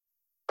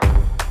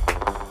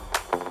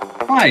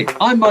Hi,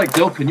 I'm Mike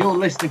Dilk and you're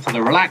listening to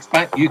the Relax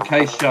Back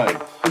UK show,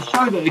 the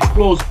show that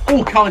explores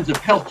all kinds of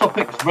health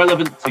topics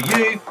relevant to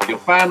you, your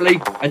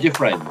family and your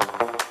friends.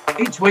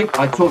 Each week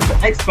I talk to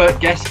expert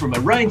guests from a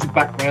range of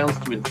backgrounds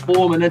to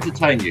inform and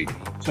entertain you.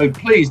 So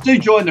please do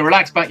join the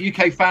Relax Back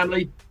UK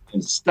family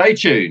and stay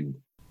tuned.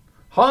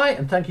 Hi,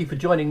 and thank you for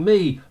joining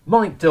me,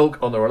 Mike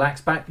Dilk, on the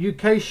Relax Back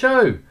UK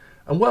show.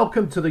 And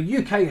welcome to the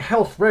UK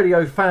Health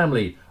Radio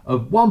family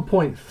of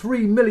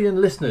 1.3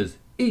 million listeners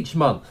each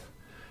month.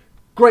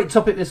 Great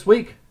topic this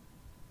week,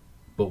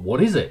 but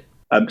what is it?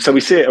 So we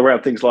see it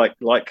around things like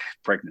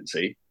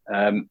pregnancy,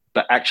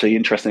 but actually,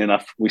 interestingly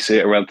enough, we see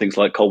it around things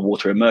like cold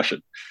water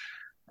immersion,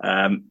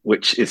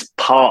 which is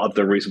part of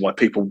the reason why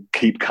people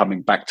keep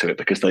coming back to it,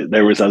 because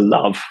there is a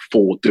love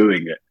for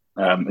doing it.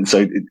 And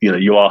so,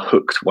 you are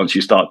hooked once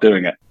you start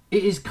doing it.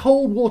 It is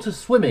cold water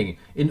swimming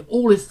in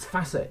all its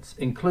facets,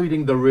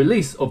 including the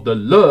release of the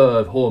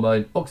love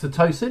hormone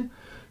oxytocin,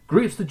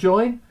 groups to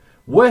join,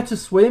 where to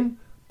swim,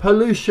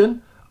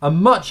 pollution, and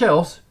much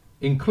else,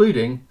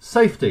 including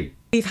safety.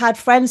 We've had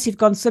friends who've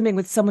gone swimming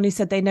with someone who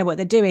said they know what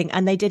they're doing,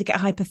 and they did get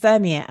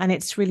hypothermia, and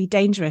it's really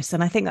dangerous.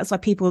 And I think that's why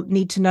people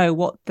need to know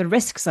what the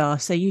risks are,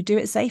 so you do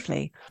it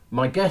safely.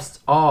 My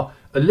guests are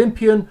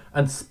Olympian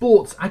and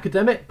sports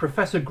academic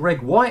Professor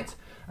Greg Whyte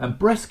and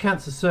breast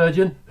cancer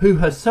surgeon who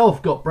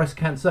herself got breast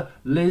cancer,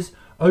 Liz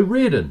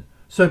O'Riordan.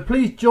 So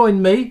please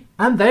join me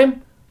and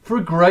them for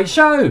a great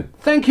show.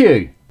 Thank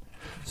you.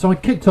 So I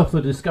kicked off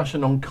the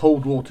discussion on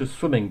cold water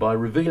swimming by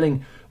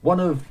revealing one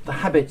of the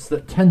habits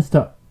that tends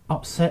to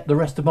upset the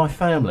rest of my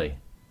family.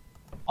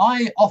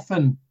 I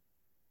often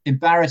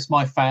embarrass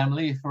my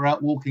family if we're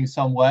out walking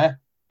somewhere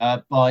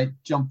by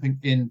jumping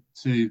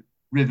into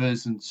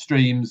rivers and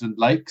streams and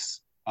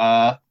lakes,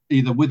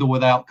 either with or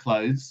without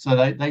clothes. So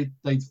they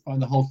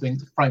find the whole thing,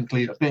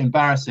 frankly, a bit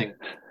embarrassing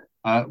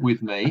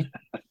with me.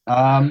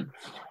 But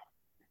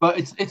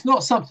it's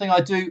not something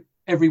I do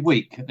every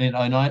week. And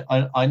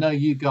I know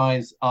you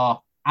guys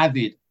are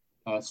avid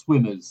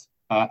swimmers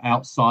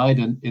outside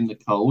and in the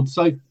cold.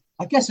 So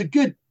I guess a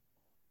good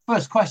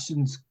first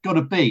question's got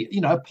to be,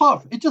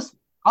 apart from it, just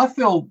I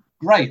feel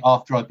great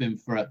after I've been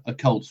for a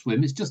cold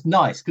swim. It's just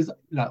nice because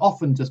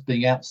often just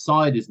being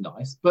outside is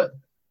nice, but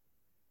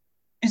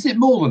is it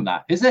more than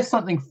that? Is there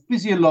something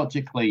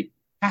physiologically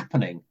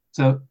happening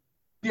to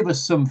give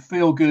us some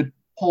feel good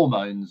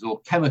hormones or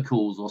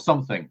chemicals or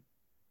something?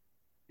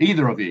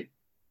 Either of you?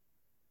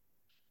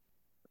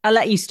 I'll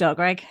let you start,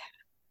 Greg.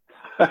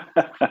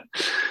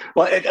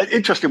 Well, an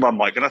interesting one,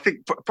 Mike. And I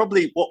think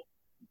probably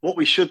what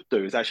we should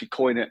do is actually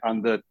coin it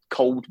under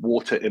cold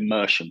water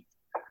immersion.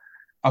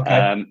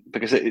 Okay.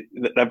 Because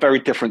they're very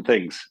different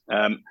things.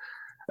 And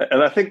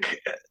I think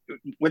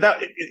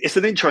it's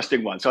an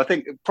interesting one. So I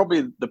think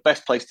probably the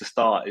best place to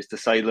start is to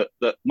say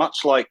that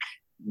much like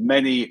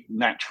many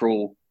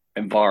natural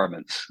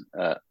environments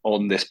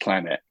on this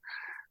planet,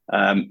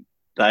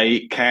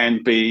 they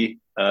can be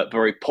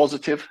very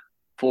positive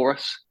for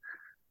us.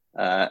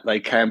 They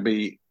can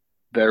be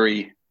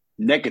very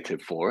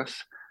negative for us,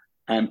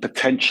 and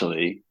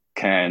potentially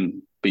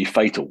can be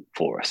fatal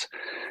for us.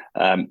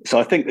 So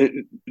I think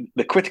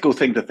the critical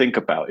thing to think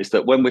about is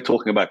that when we're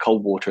talking about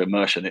cold water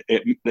immersion,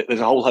 there's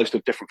a whole host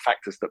of different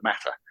factors that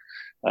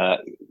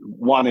matter.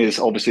 One is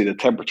obviously the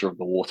temperature of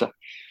the water.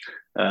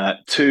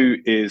 Two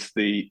is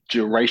the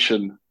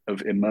duration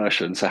of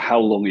immersion. So how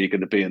long are you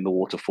going to be in the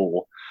water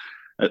for?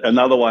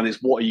 Another one is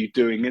what are you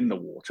doing in the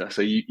water?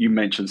 So you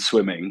mentioned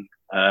swimming.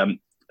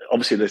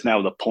 Obviously, there's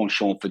now the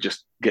penchant for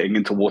just getting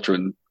into water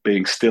and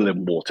being still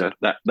in water.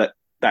 That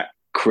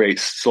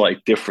creates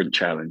slightly different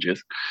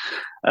challenges.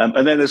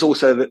 And then there's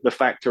also the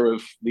factor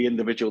of the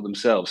individual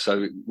themselves.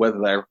 So whether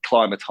they're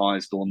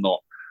acclimatized or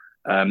not,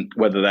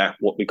 whether they're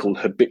what we call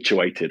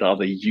habituated, are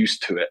they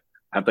used to it?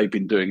 Have they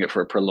been doing it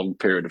for a prolonged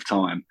period of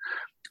time?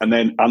 And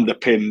then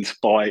underpinned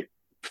by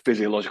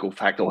anthropological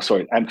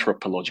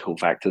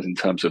factors in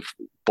terms of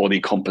body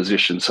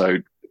composition. So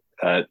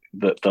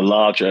the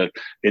larger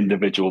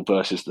individual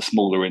versus the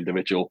smaller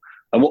individual.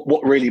 And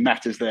what really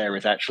matters there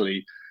is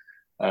actually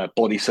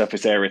body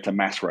surface area to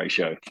mass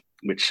ratio,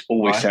 which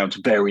always sounds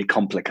very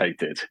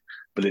complicated,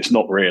 but it's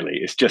not really.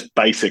 It's just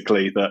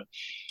basically that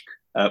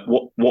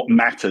what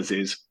matters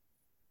is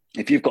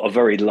if you've got a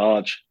very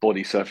large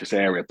body surface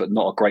area, but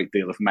not a great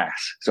deal of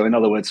mass. So in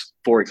other words,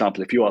 for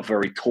example, if you are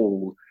very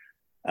tall,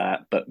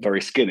 but very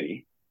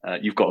skinny,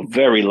 you've got a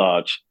very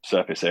large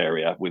surface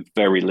area with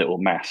very little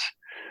mass.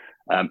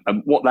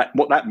 And what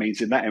that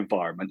means in that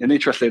environment, and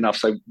interestingly enough,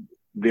 so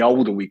the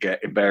older we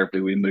get, invariably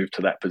we move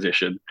to that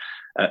position,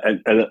 and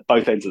at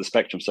both ends of the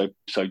spectrum.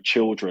 So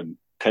children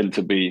tend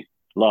to be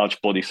large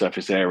body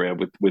surface area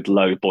with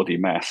low body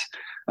mass,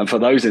 and for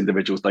those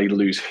individuals, they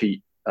lose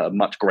heat at a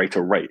much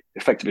greater rate.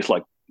 Effectively,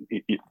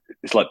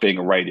 it's like being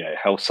a radiator.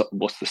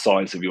 What's the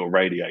size of your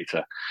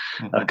radiator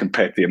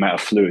compared to the amount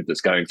of fluid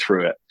that's going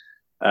through it?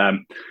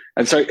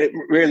 And so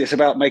it's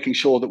about making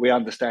sure that we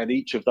understand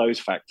each of those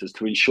factors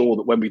to ensure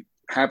that when we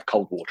have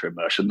cold water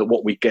immersion, that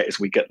what we get is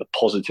we get the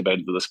positive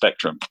end of the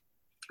spectrum.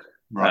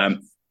 Right.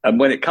 And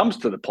when it comes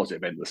to the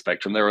positive end of the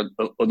spectrum, there are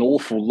an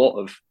awful lot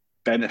of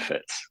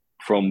benefits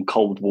from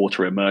cold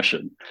water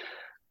immersion,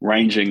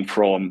 ranging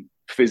from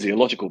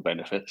physiological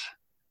benefits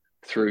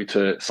through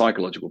to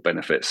psychological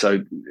benefits.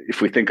 So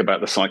if we think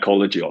about the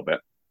psychology of it,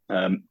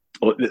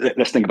 or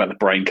let's think about the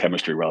brain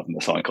chemistry rather than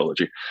the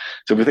psychology.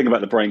 So if we think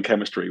about the brain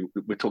chemistry,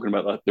 we're talking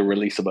about the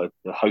release of a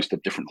host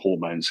of different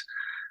hormones.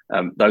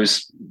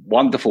 Those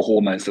wonderful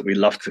hormones that we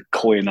love to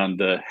coin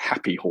under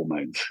happy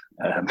hormones.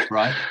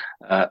 Right.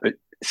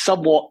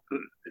 Somewhat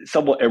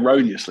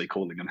erroneously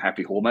calling them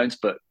happy hormones,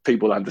 but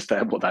people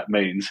understand what that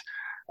means.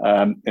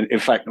 And in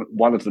fact,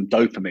 one of them,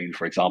 dopamine,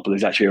 for example,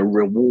 is actually a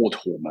reward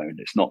hormone.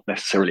 It's not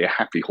necessarily a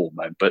happy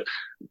hormone, but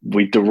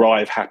we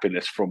derive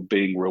happiness from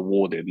being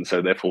rewarded. And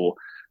so therefore,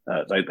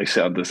 they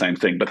sit under the same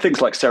thing. But things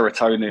like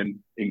serotonin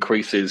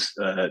increases,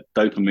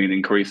 dopamine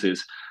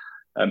increases.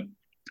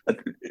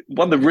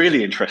 One of the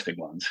really interesting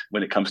ones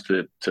when it comes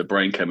to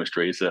brain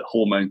chemistry is a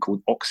hormone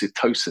called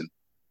oxytocin,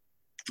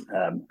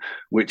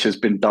 which has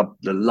been dubbed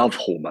the love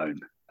hormone.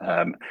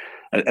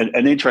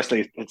 And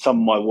interestingly, in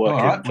some of my work,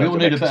 right. We all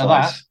need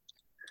exercise,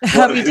 a bit of that.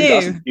 Well, we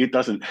do. It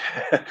doesn't.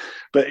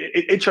 But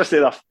interesting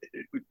enough,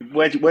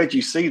 where do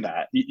you see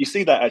that? You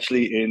see that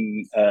actually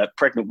in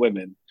pregnant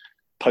women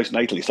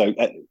postnatally. So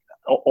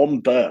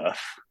on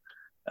birth,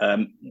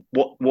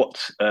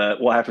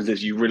 what happens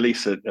is you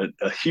release a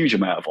huge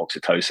amount of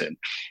oxytocin,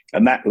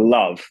 and that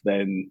love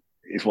then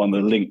is one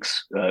of the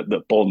links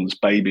that bonds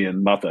baby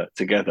and mother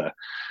together.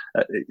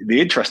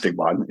 The interesting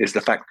one is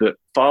the fact that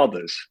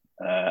fathers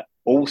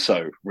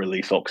also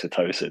release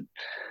oxytocin,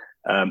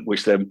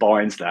 which then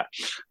binds that.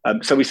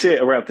 So we see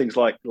it around things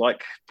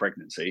like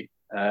pregnancy,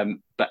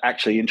 but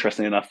actually,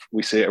 interestingly enough,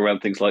 we see it around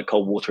things like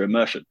cold water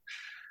immersion,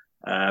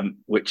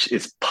 which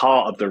is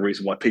part of the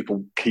reason why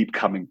people keep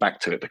coming back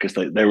to it, because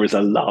there is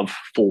a love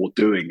for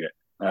doing it.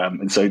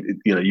 And so,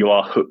 you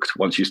are hooked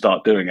once you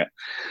start doing it.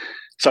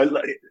 So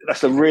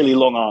that's a really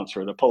long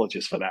answer, and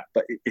apologies for that.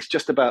 But it's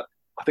just about,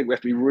 I think we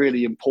have to be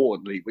really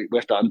importantly, we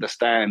have to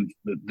understand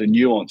the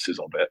nuances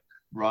of it,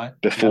 right,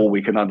 before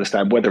we can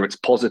understand whether it's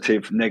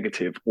positive,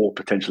 negative, or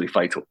potentially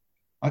fatal.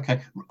 Okay,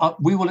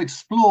 we will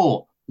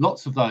explore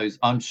lots of those,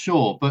 I'm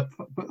sure. But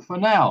for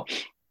now,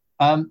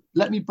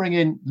 let me bring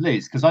in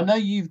Liz, because I know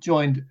you've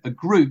joined a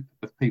group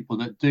of people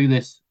that do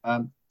this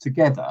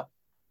together,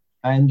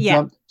 and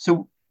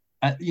so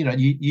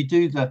you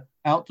do the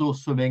outdoor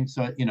swimming,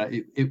 so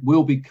it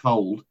will be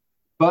cold,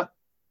 but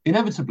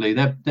inevitably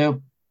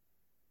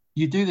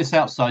you do this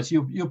outside,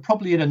 so you're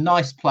probably in a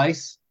nice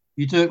place.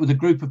 You do it with a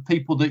group of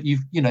people that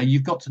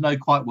you've got to know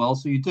quite well,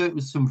 so you do it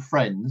with some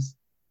friends.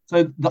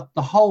 So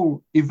the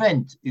whole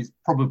event is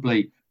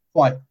probably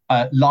quite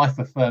life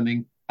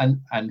affirming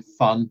and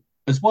fun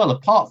as well,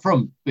 apart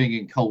from being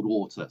in cold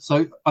water.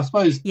 So I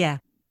suppose,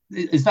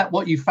 is that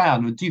what you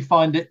found, or do you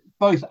find it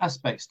both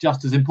aspects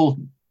just as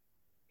important?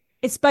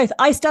 It's both.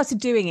 I started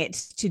doing it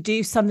to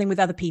do something with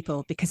other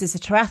people, because as a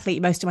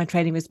triathlete, most of my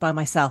training was by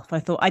myself.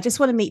 I thought, I just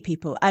want to meet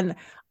people, and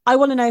I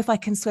want to know if I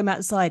can swim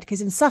outside,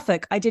 because in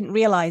Suffolk, I didn't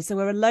realise there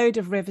were a load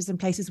of rivers and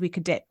places we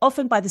could dip,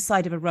 often by the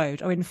side of a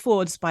road or in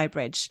fords by a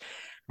bridge.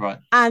 Right.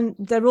 And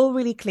they're all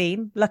really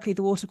clean. Luckily,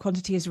 the water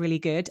quantity is really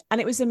good. And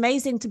it was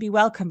amazing to be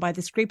welcomed by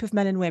this group of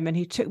men and women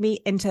who took me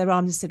into their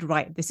arms and said,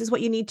 right, this is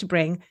what you need to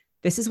bring.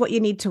 This is what you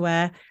need to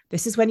wear.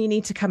 This is when you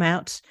need to come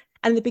out.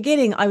 And in the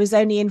beginning, I was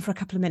only in for a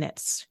couple of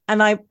minutes.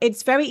 And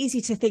it's very easy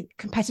to think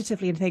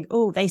competitively and think,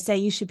 oh, they say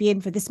you should be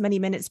in for this many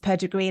minutes per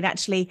degree. And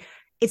actually,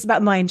 it's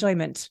about my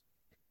enjoyment.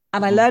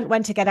 And I learned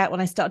when to get out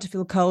when I start to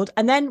feel cold.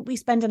 And then we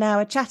spend an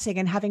hour chatting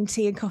and having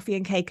tea and coffee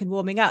and cake and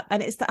warming up.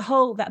 And it's that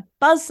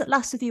buzz that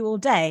lasts with you all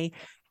day,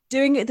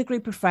 doing it with a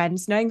group of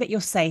friends, knowing that you're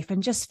safe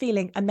and just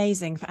feeling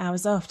amazing for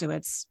hours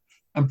afterwards.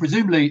 And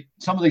presumably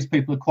some of these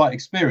people are quite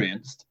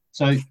experienced.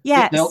 So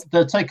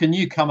they'll take a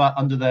newcomer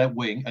under their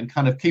wing and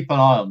kind of keep an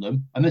eye on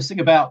them. And this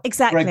thing about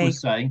Greg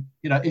was saying,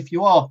 if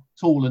you are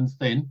tall and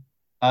thin,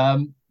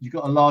 you've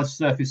got a large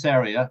surface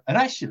area. And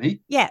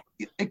actually,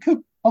 it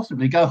could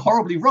possibly go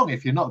horribly wrong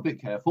if you're not a bit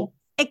careful.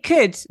 It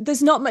could.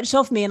 There's not much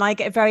of me and I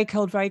get very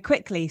cold very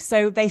quickly.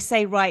 So they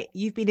say, right,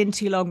 you've been in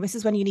too long. This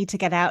is when you need to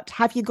get out.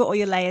 Have you got all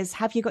your layers?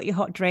 Have you got your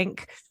hot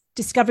drink?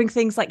 Discovering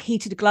things like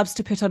heated gloves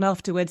to put on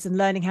afterwards and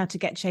learning how to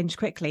get changed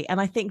quickly. And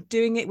I think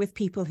doing it with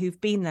people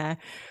who've been there,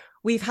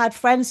 we've had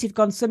friends who've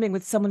gone swimming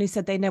with someone who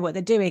said they know what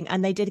they're doing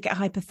and they did get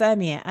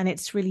hypothermia, and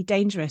it's really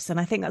dangerous. And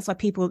I think that's why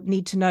people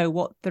need to know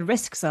what the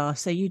risks are,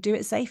 so you do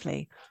it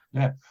safely.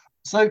 Yeah.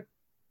 So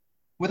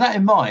with that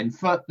in mind,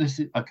 this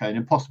is an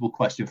impossible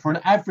question. For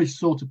an average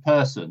sort of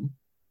person,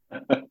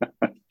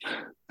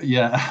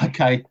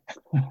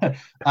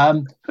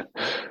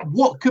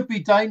 what could be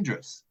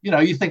dangerous?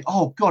 You think,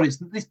 oh God,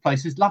 this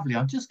place is lovely.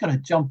 I'm just going to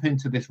jump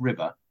into this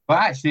river, but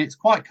actually it's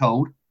quite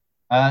cold.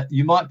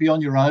 You might be on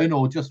your own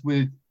or just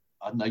with,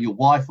 I don't know, your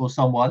wife or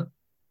someone.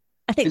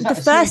 I think the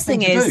first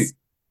thing is,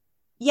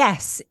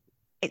 yes,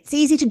 it's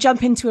easy to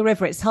jump into a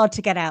river. It's hard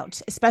to get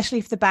out, especially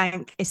if the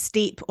bank is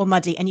steep or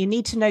muddy, and you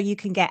need to know you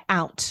can get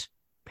out.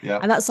 Yeah.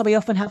 And that's why we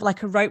often have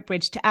like a rope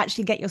bridge to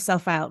actually get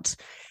yourself out.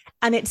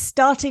 And it's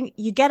starting,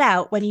 you get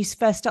out when you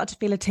first start to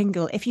feel a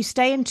tingle. If you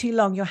stay in too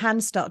long, your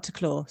hands start to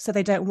claw, so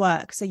they don't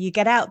work. So you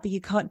get out, but you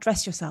can't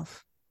dress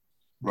yourself.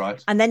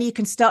 Right. And then you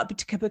can start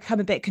to become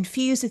a bit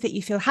confused with it.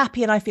 You feel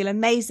happy and I feel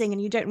amazing,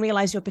 and you don't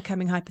realize you're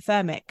becoming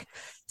hypothermic.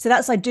 So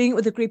that's like doing it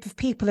with a group of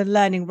people and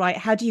learning, right,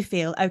 how do you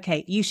feel?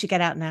 Okay, you should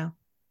get out now.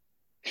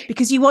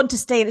 Because you want to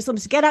stay, and it's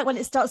almost to get out when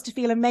it starts to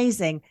feel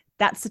amazing.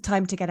 That's the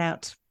time to get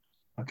out.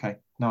 Okay.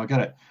 No, I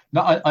get it.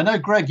 Now, I know,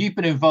 Greg, you've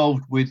been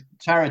involved with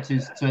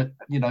charities to,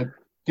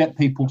 get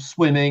people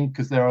swimming,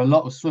 because there are a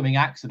lot of swimming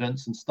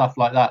accidents and stuff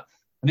like that.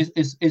 And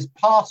is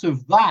part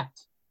of that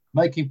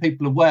making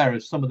people aware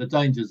of some of the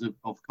dangers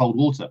of cold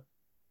water?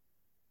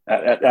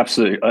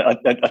 Absolutely.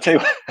 I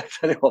tell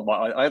you what,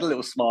 Mike, I had a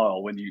little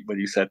smile when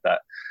you said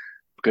that,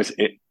 because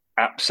it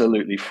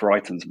absolutely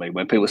frightens me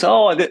when people say,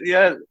 "Oh,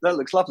 yeah, that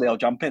looks lovely. I'll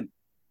jump in."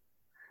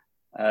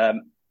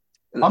 I'm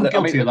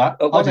guilty of that.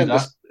 I do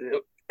that.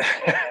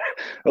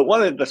 At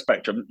one end of the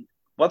spectrum,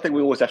 one thing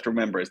we always have to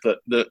remember is that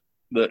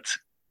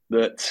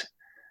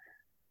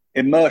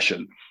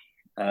immersion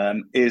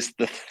is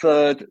the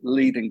third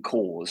leading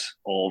cause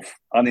of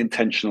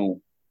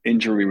unintentional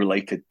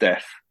injury-related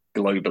death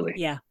globally.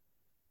 Yeah.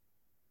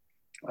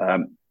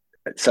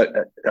 So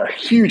a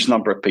huge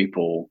number of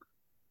people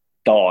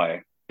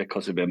die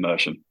because of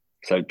immersion,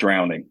 so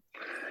drowning.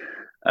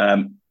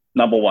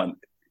 Number one,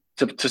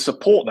 to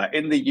support that,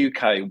 in the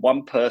UK,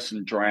 one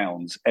person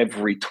drowns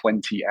every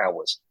 20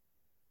 hours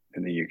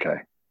in the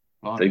UK.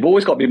 Right. So you've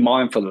always got to be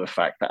mindful of the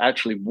fact that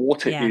actually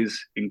water is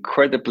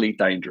incredibly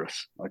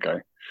dangerous, okay?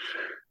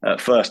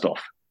 First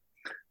off.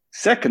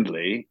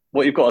 Secondly,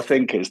 what you've got to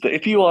think is that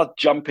if you are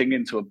jumping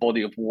into a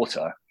body of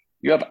water,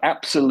 you have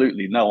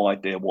absolutely no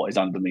idea what is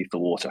underneath the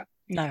water.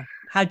 No.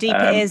 How deep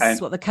it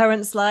is, what the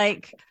current's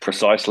like.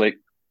 Precisely.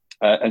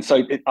 And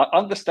so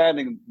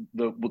understanding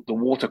the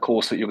water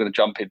course that you're going to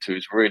jump into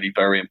is really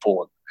very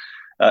important.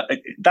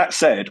 That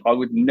said, I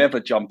would never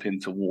jump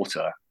into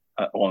water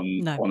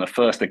on a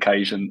first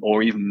occasion,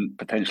 or even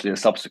potentially a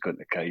subsequent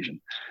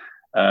occasion,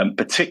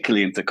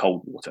 particularly into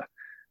cold water.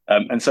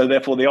 And so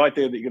therefore, the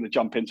idea that you're going to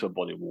jump into a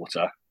body of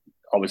water,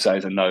 I would say,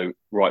 is a no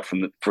right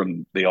from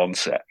the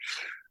onset.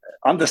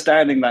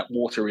 Understanding that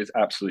water is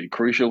absolutely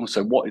crucial.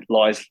 So what it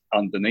lies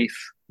underneath,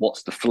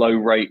 what's the flow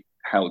rate,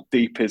 how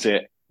deep is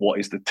it, what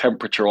is the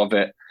temperature of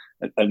it?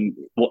 And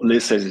what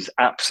Liz says is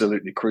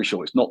absolutely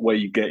crucial. It's not where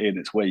you get in,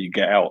 it's where you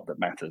get out that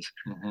matters.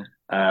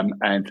 Mm-hmm.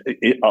 And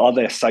are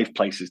there safe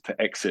places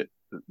to exit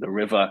the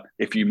river?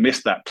 If you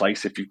miss that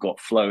place, if you've got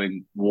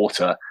flowing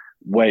water,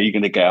 where are you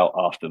going to get out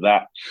after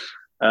that?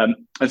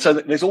 And so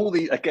there's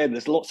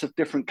there's lots of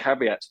different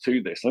caveats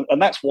to this. And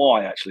that's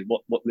why actually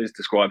what Liz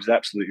describes is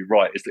absolutely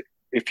right, is that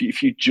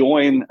if you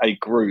join a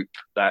group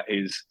that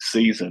is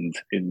seasoned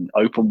in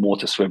open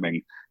water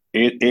swimming,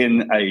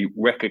 in a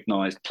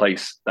recognized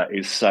place that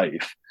is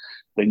safe,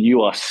 then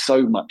you are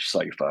so much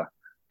safer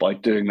by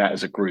doing that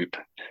as a group.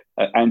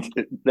 And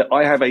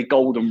I have a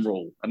golden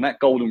rule, and that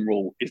golden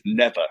rule is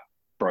never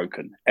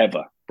broken,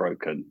 ever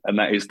broken. And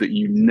that is that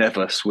you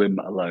never swim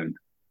alone,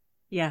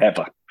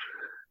 ever.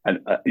 And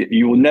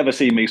you will never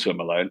see me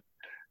swim alone.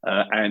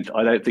 And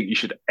I don't think you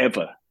should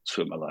ever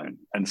swim alone.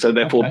 And so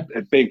therefore,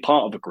 being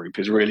part of a group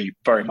is really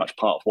very much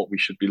part of what we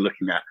should be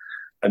looking at.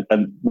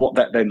 And what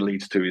that then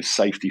leads to is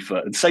safety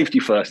first. And safety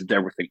first is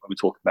everything when we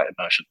talk about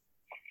immersion.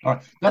 All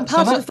right. And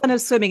part of the fun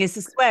of swimming is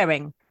the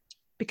swearing,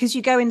 because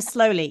you go in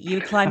slowly, you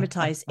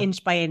acclimatize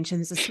inch by inch, and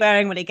there's a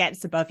swearing when it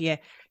gets above your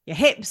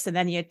hips, and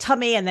then your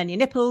tummy, and then your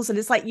nipples. And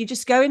it's like you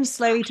just go in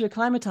slowly to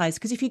acclimatize,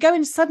 because if you go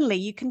in suddenly,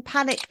 you can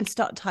panic and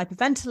start to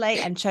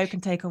hyperventilate and choke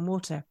and take on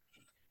water.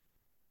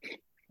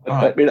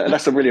 I mean,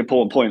 that's a really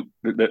important point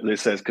that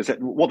Liz says, because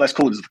what that's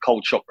called is the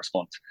cold shock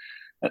response.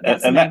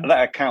 And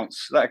that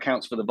accounts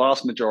for the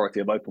vast majority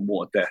of open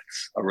water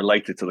deaths are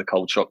related to the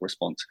cold shock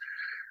response.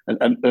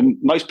 And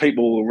most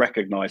people will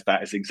recognize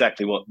that as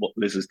exactly what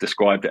Liz has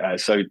described it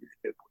as. So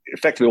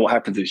effectively what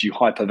happens is you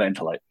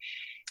hyperventilate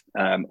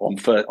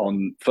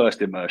on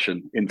first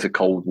immersion into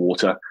cold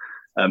water.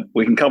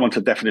 We can come on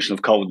to the definition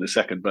of cold in a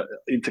second, but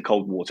into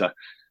cold water.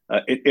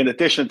 In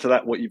addition to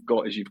that, what you've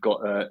got is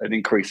an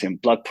increase in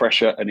blood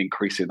pressure, an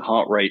increase in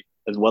heart rate,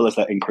 as well as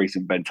that increase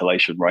in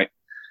ventilation rate.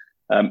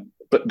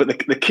 But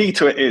the key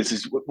to it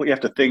is what you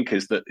have to think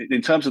is that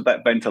in terms of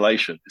that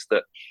ventilation, is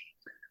that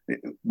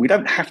we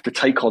don't have to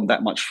take on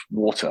that much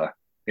water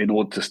in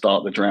order to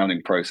start the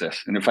drowning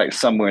process. And in fact,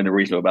 somewhere in the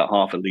region of about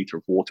half a litre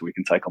of water we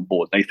can take on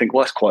board. Now you think,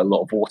 well, that's quite a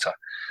lot of water.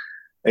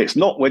 It's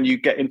not when you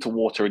get into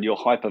water and you're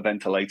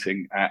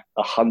hyperventilating at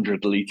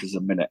 100 litres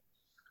a minute.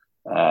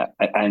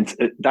 And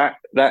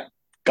that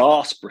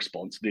gasp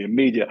response, the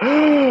immediate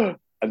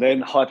and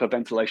then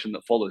hyperventilation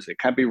that follows it,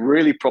 can be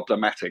really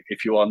problematic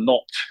if you are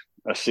not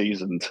a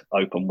seasoned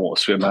open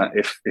water swimmer,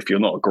 if you're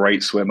not a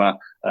great swimmer,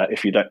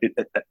 if you don't.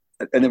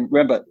 And then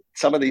remember,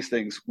 some of these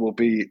things will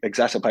be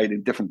exacerbated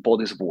in different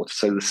bodies of water.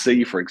 So the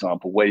sea, for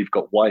example, where you've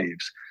got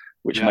waves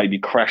which may be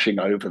crashing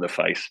over the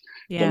face,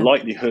 the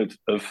likelihood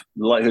of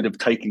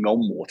taking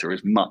on water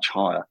is much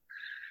higher.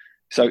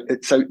 So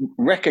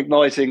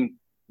recognizing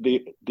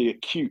the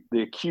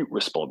acute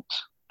response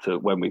to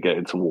when we get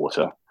into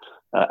water,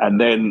 and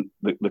then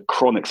the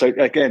chronic. So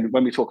again,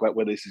 when we talk about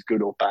whether this is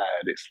good or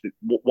bad, it's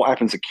what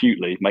happens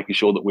acutely, making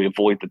sure that we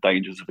avoid the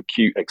dangers of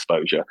acute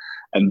exposure,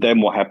 and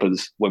then what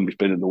happens when we've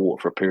been in the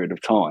water for a period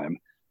of time.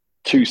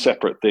 Two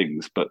separate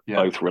things, but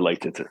both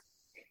related to.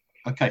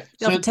 Okay,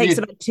 so it takes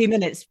about 2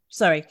 minutes.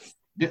 Sorry.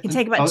 It can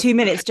take about 2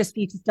 minutes just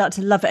for you to start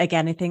to love it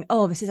again and think,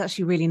 oh, this is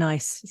actually really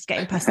nice. It's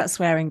getting past that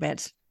swearing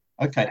bit.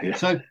 Okay,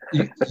 so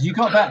you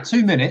got about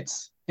 2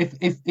 minutes.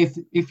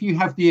 If you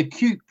have the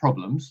acute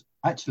problems,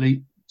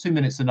 actually 2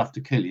 minutes enough to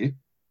kill you.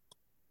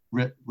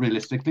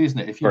 Realistically, isn't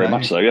it? If you very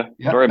much so, yeah.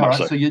 Very much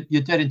so. So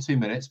you're dead in 2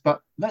 minutes.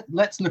 But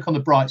let's look on the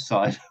bright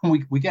side.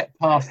 we get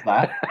past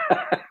that,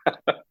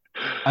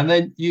 and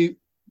then you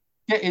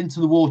get into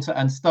the water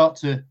and start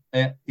to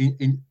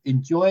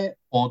enjoy it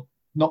or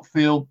not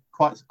feel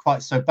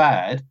quite so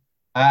bad.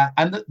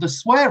 And the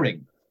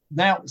swearing.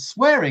 Now,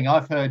 swearing,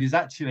 I've heard, is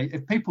actually,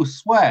 if people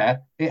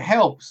swear, it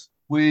helps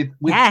with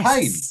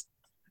pain.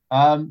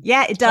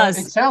 Yeah, it does.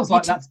 So it sounds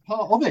like that's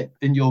part of it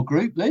in your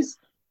group, Liz.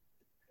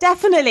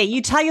 Definitely.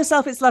 You tell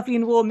yourself it's lovely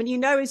and warm, and you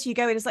know as you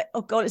go in, it's like,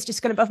 oh God, it's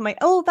just going above my,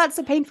 oh, that's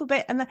a painful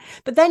bit.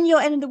 But then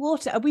you're in the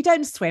water. We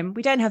don't swim.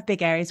 We don't have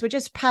big areas. We're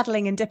just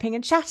paddling and dipping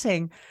and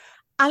chatting.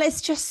 And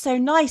it's just so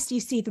nice. You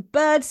see the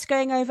birds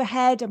going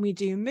overhead, and we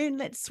do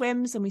moonlit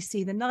swims, and we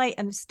see the night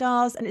and the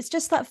stars. And it's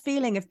just that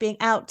feeling of being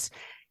out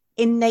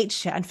in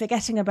nature and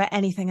forgetting about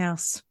anything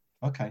else.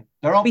 Okay.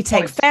 We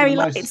take fairy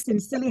lights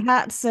and silly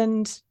hats,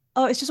 and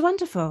it's just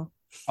wonderful.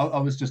 I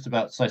was just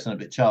about to say something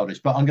a bit childish,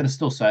 but I'm going to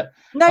still say it.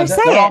 No,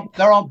 say it.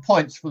 There aren't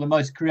points for the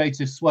most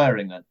creative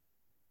swearing then?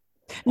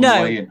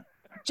 No.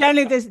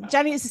 Generally,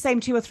 it's the same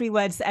 2 or 3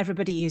 words that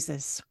everybody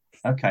uses.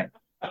 Okay.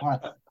 All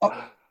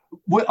right.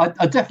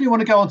 I definitely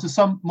want to go on to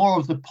some more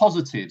of the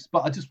positives, but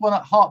I just want to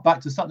hark back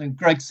to something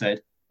Greg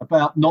said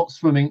about not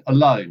swimming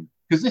alone,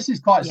 because this is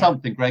quite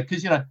something, Greg,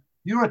 because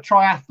you're a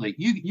triathlete.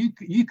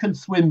 You can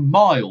swim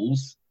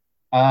miles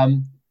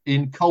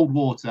in cold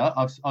water.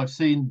 I've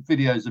seen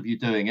videos of you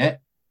doing it,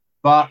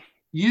 but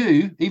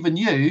even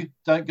you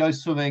don't go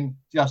swimming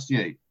just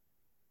you.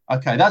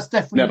 Okay, that's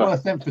definitely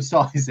worth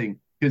emphasizing,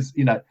 because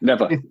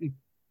never.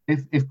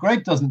 If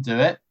Greg doesn't do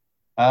it,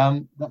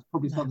 that's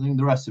probably something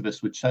the rest of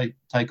us would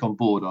take on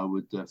board, I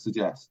would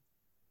suggest.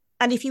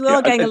 And if you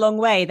are going a long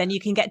way, then you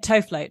can get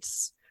tow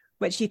floats,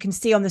 which you can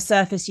see on the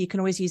surface. You can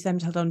always use them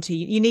to hold on to.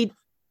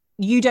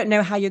 You don't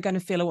know how you're going to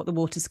feel or what the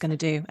water's going to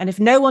do. And if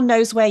no one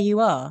knows where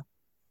you are,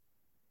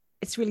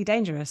 it's really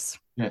dangerous.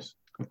 Yes,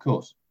 of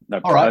course. No,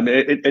 all right.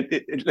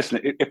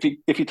 Listen, if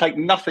you take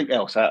nothing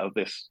else out of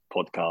this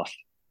podcast,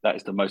 that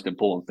is the most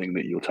important thing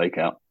that you'll take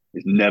out,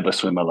 is never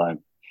swim alone.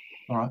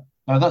 All right.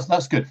 No,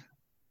 that's good.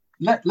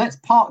 Let's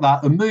park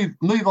that and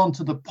move on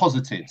to the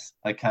positives.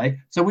 Okay,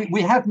 so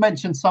we have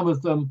mentioned some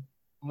of them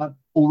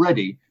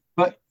already,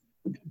 but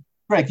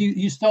Greg,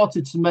 you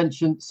started to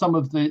mention some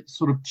of the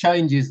sort of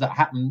changes that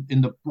happen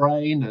in the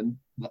brain and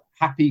the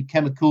happy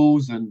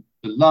chemicals and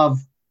the love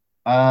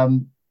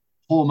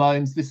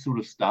hormones, this sort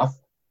of stuff.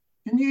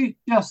 Can you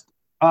just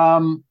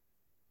tell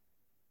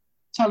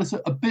us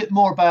a bit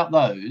more about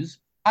those,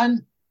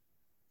 and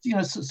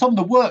some of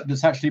the work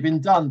that's actually been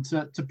done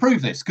to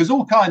prove this? Because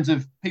all kinds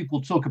of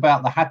people talk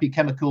about the happy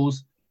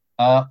chemicals,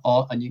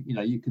 and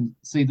you can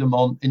see them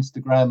on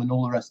Instagram and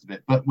all the rest of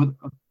it, but with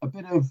a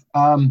bit of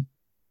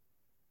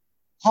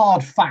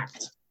hard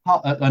fact,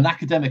 an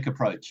academic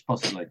approach,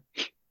 possibly.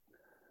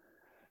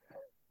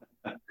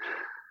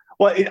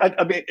 Well,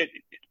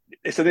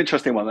 it's an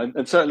interesting one,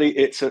 and certainly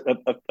it's a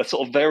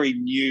sort of very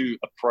new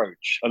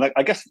approach. And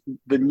I guess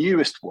the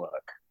newest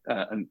work,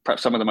 and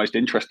perhaps some of the most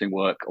interesting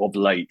work of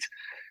late,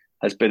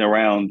 has been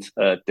around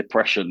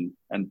depression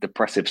and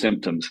depressive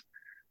symptoms,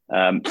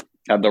 and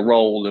the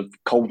role of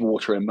cold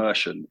water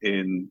immersion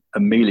in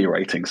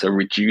ameliorating, so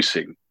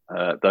reducing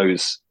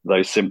those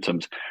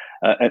symptoms.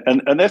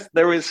 And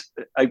there is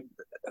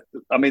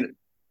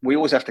we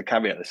always have to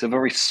caveat this, a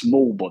very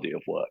small body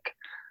of work,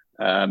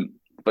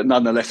 but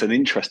nonetheless an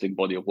interesting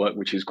body of work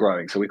which is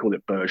growing. So we call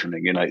it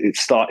burgeoning.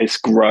 It's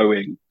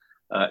growing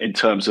in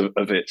terms of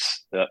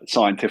its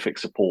scientific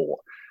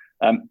support.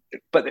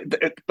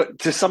 But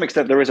to some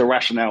extent there is a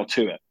rationale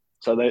to it.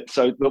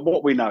 So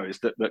what we know is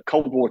that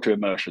cold water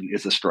immersion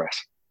is a stress.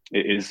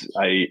 It is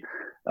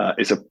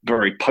a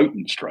very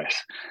potent stress.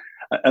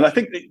 And I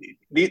think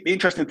the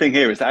interesting thing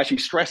here is that actually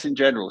stress in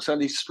general,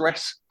 certainly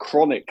stress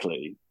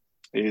chronically,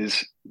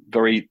 is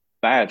very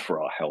bad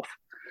for our health,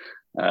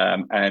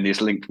 and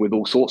is linked with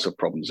all sorts of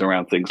problems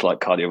around things like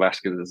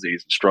cardiovascular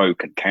disease, and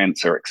stroke, and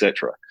cancer,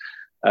 etc.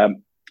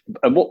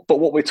 But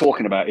what we're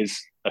talking about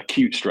is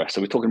acute stress.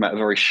 So we're talking about a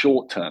very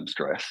short-term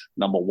stress,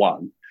 number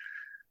one.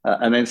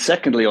 And then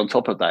secondly, on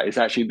top of that, is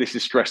actually this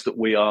is stress that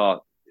we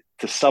are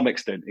to some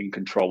extent in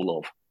control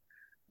of,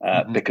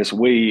 because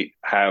we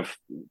have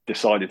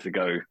decided to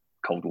go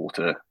cold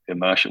water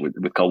immersion.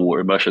 With cold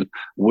water immersion,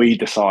 we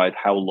decide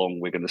how long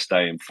we're going to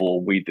stay in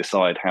for. We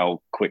decide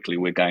how quickly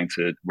we're going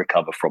to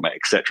recover from it,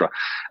 etc.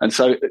 And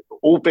so,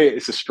 albeit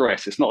it's a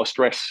stress, it's not a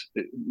stress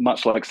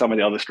much like some of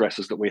the other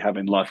stresses that we have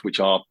in life, which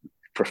are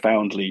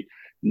profoundly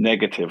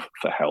negative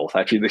for health.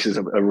 Actually, this is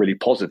a really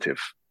positive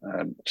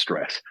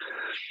stress.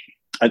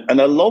 And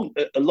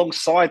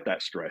alongside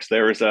that stress,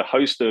 there is a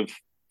host of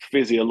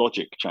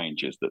physiologic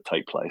changes that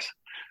take place,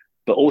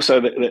 but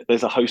also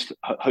there's a host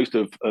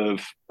of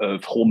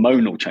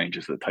hormonal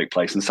changes that take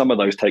place, and some of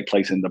those take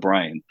place in the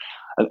brain.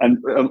 And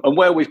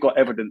where we've got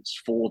evidence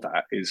for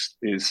that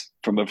is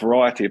from a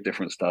variety of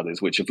different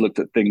studies, which have looked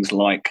at things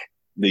like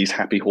these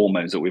happy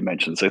hormones that we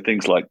mentioned. So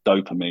things like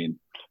dopamine,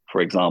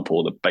 for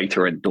example, the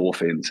beta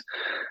endorphins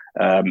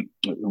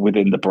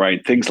within the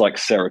brain, things like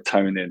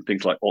serotonin,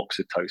 things like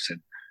oxytocin,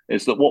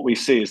 is that what we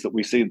see is that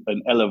we see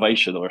an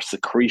elevation or a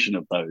secretion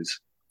of those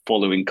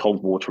following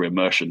cold water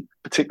immersion,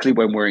 particularly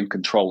when we're in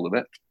control of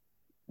it.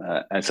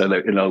 And so,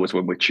 in other words,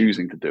 when we're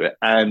choosing to do it,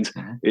 and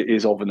it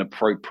is of an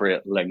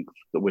appropriate length,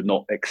 that we're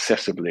not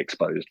excessively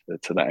exposed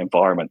to that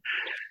environment.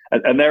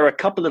 And there are a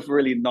couple of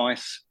really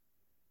nice,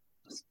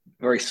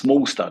 very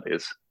small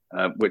studies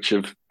which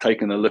have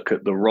taken a look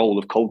at the role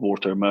of cold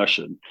water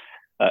immersion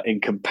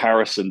in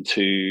comparison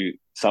to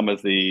some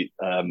of the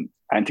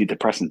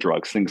antidepressant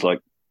drugs, things like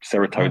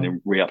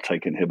serotonin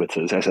reuptake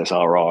inhibitors,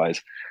 SSRIs,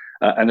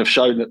 and have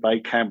shown that they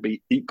can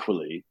be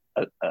equally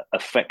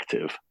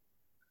effective.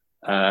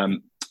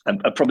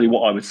 And probably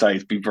what I would say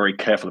is be very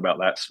careful about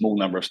that. Small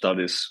number of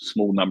studies,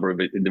 small number of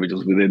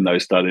individuals within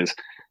those studies.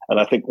 And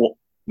I think what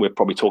we're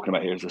probably talking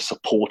about here is a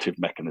supportive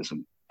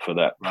mechanism for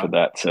that,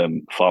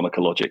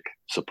 pharmacologic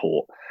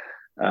support.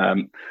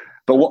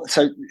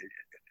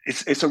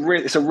 It's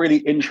a really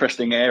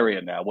interesting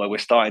area now where we're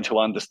starting to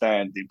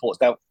understand the importance.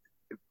 Now,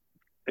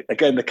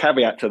 again, the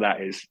caveat to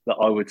that is that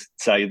I would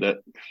say that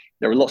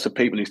there are lots of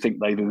people who think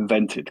they've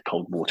invented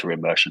cold water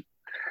immersion,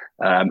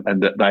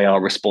 and that they are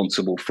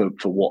responsible for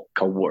what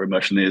cold water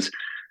immersion is.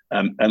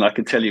 And I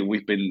can tell you,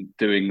 we've been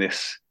doing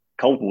this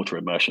cold water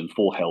immersion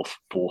for health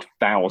for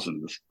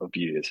thousands of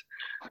years.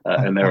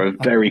 And there are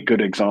very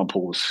good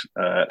examples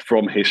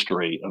from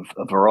history of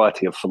a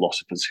variety of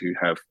philosophers who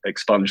have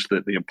expunged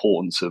the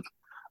importance of,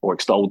 or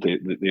extolled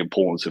the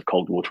importance of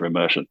cold water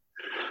immersion.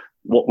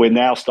 What we're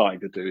now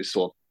starting to do is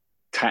sort of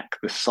tack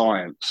the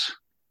science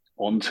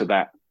onto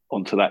that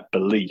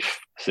belief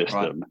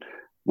system,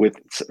 with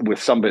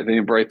some of it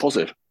being very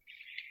positive.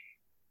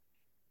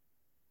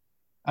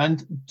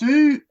 And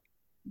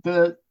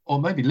or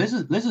maybe Liz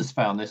has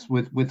found this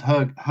with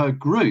her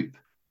group.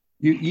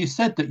 You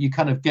said that you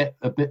kind of get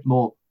a bit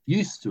more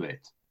used to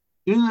it.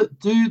 Do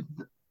the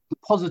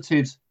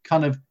positives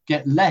kind of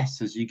get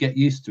less as you get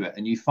used to it,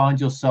 and you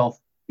find yourself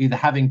either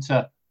having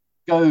to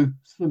go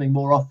swimming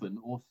more often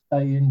or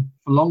stay in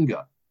for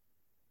longer?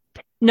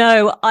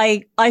 No,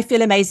 I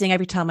feel amazing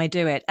every time I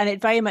do it. And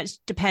it very much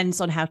depends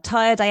on how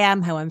tired I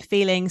am, how I'm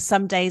feeling.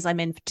 Some days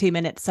I'm in for 2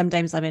 minutes, some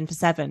days I'm in for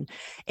 7.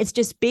 It's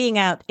just being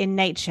out in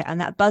nature,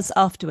 and that buzz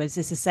afterwards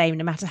is the same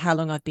no matter how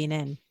long I've been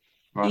in.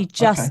 It's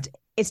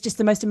just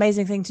the most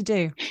amazing thing to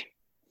do.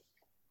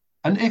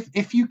 And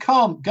if you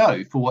can't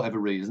go for whatever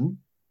reason,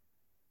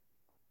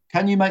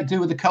 can you make do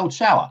with a cold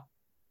shower?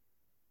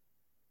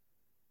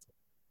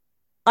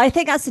 I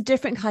think that's a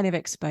different kind of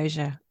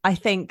exposure. I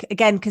think,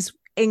 again, because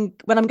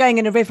when I'm going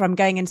in a river, I'm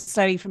going in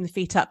slowly from the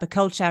feet up. A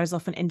cold shower is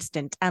often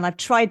instant, and I've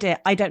tried it.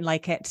 I don't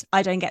like it.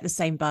 I don't get the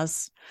same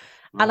buzz.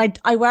 Right. And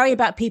I worry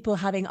about people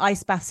having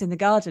ice baths in the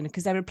garden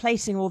because they're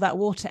replacing all that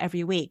water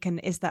every week. And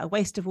is that a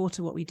waste of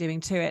water? What are we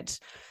doing to it?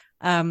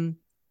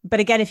 But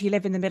again, if you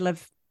live in the middle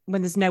of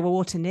when there's no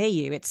water near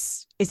you,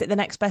 is it the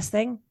next best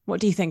thing? What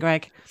do you think,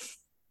 Greg?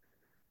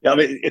 Yeah, I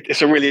mean,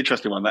 it's a really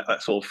interesting one.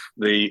 That sort of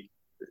the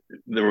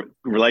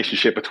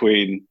relationship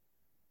between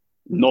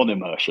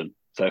non-immersion,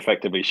 so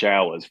effectively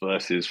showers,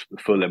 versus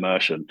full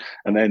immersion.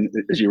 And then,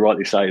 as you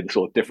rightly say, the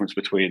sort of difference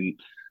between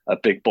a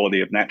big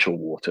body of natural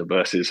water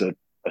versus a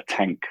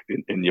tank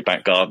in your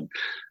back garden.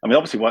 I mean,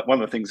 obviously, one of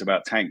the things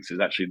about tanks is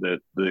actually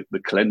the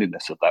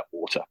cleanliness of that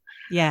water.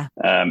 Yeah.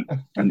 And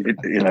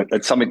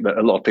it's something that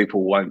a lot of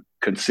people won't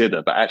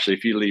consider. But actually,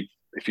 if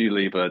you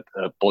leave a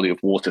body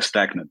of water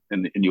stagnant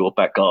in your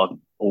back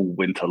garden all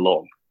winter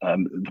long,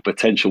 the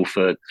potential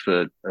for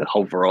a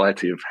whole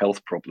variety of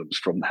health problems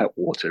from that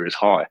water is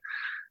high.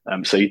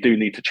 So you do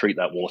need to treat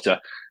that water.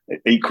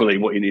 Equally,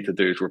 what you need to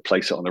do is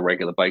replace it on a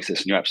regular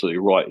basis. And you're absolutely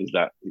right, is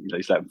that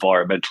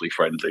environmentally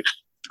friendly.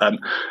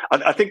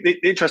 I think the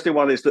interesting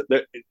one is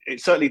that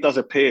it certainly does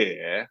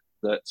appear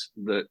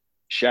that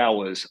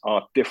showers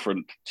are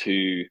different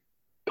to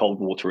cold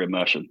water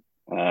immersion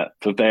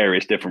for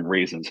various different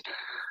reasons.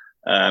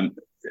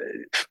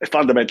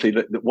 Fundamentally,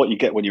 what you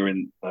get when you're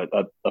in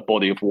a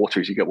body of water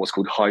is you get what's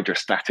called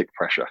hydrostatic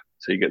pressure.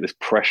 So you get this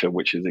pressure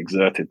which is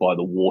exerted by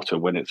the water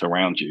when it's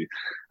around you,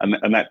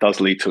 and that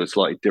does lead to a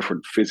slightly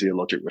different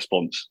physiologic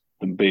response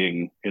than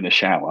being in a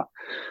shower.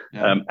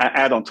 Yeah.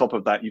 Add on top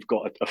of that, you've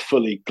got a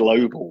fully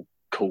global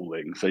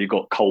cooling, so you've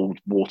got cold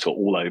water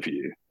all over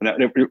you.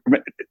 And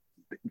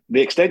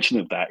the extension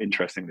of that,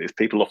 interestingly, is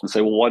people often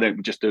say, well, why don't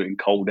we just do it in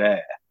cold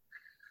air?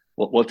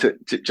 Well,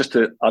 just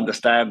to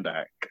understand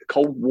that,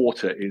 cold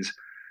water is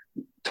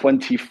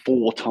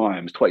 25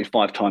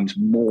 times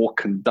more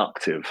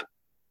conductive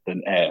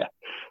than air.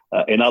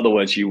 In other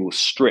words, you will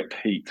strip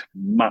heat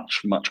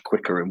much, much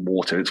quicker in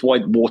water. It's why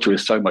water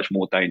is so much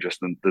more dangerous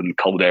than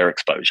cold air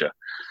exposure.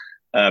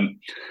 And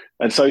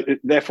so,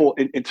 therefore,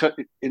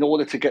 in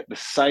order to get the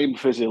same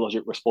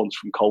physiologic response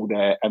from cold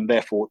air, and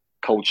therefore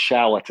cold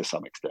shower to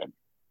some extent,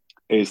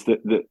 is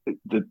that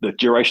the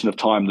duration of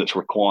time that's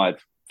required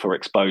for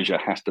exposure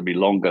has to be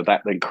longer.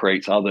 That then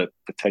creates other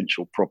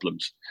potential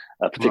problems,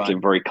 particularly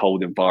in very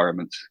cold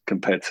environments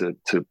compared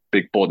to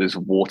big bodies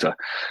of water.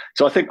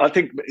 So I think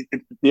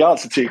the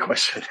answer to your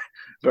question,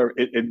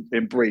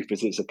 in brief,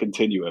 is it's a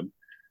continuum.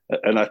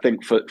 And I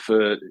think for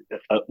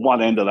at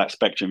one end of that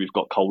spectrum, you've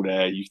got cold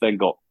air, you've then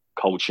got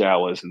cold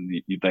showers,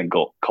 and you've then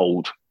got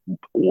cold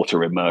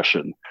water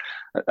immersion.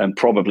 And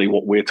probably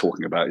what we're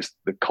talking about is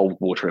the cold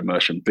water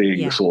immersion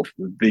being the sort of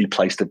the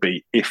place to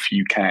be if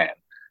you can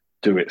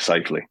do it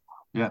safely.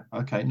 Yeah.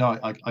 Okay. No,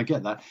 I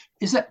get that.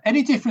 Is there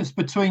any difference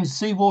between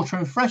seawater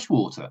and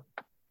freshwater?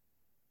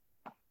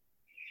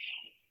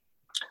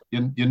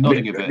 You're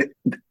nodding a bit.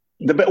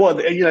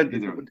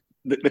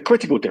 The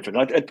critical difference.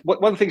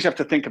 One of the things you have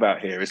to think about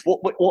here is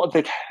what are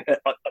the.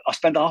 I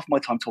spend half my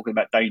time talking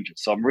about danger,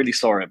 so I'm really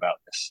sorry about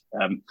this.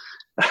 Do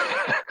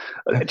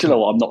you know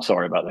what? I'm not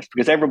sorry about this,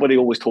 because everybody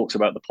always talks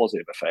about the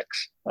positive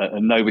effects,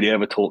 and nobody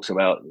ever talks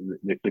about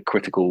the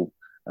critical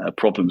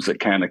problems that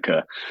can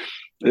occur.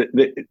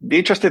 The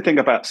interesting thing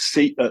about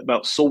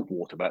salt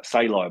water, about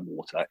saline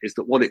water, is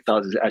that what it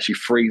does is it actually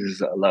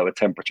freezes at a lower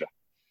temperature.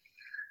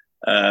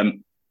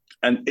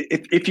 And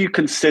if you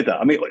consider,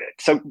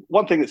 so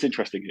one thing that's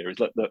interesting here is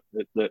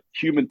that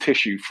human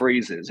tissue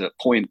freezes at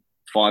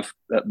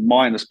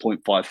minus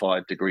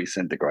 0.55 degrees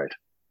centigrade.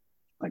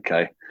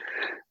 Okay.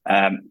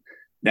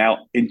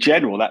 Now, in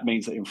general, that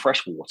means that in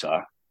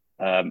freshwater,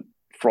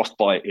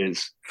 frostbite.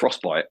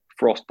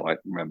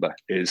 Remember,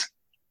 is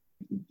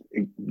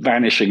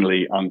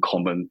vanishingly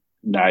uncommon.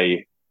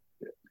 Nay,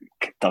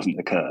 doesn't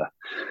occur.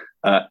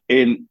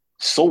 In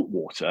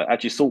saltwater,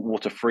 actually,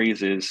 saltwater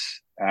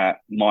freezes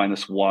at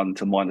 -1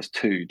 to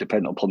 -2,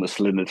 depending upon the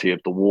salinity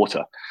of the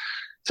water.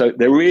 So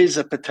there is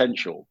a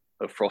potential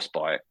of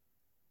frostbite,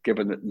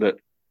 given that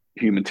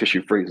human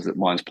tissue freezes at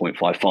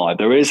 -0.55.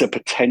 There is a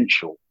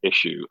potential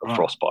issue of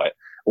frostbite,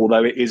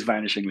 although it is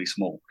vanishingly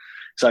small.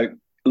 So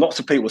lots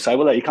of people say,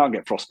 well, you can't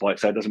get frostbite,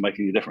 so it doesn't make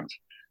any difference.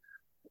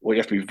 What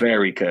you have to be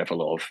very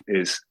careful of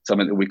is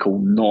something that we call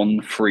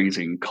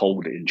non-freezing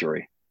cold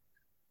injury.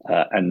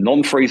 And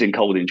non-freezing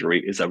cold injury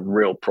is a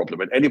real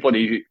problem. And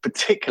anybody who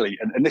particularly,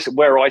 and this is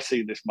where I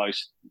see this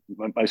most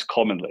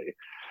commonly,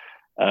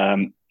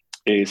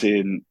 is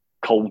in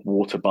cold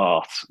water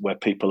baths, where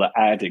people are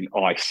adding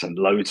ice and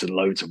loads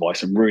of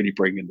ice and really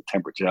bringing the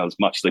temperature down as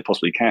much as they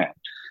possibly can.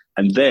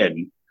 And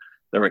then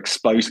they're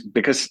exposed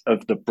because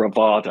of the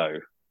bravado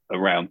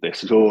around this.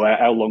 So,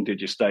 how long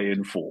did you stay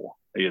in for?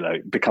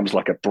 It becomes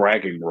like a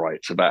bragging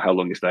rights about how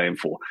long you stay in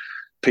for.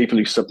 People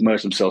who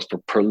submerge themselves for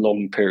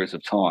prolonged periods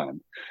of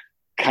time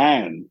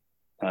can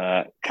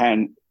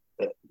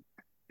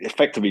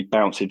effectively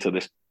bounce into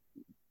this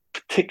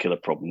particular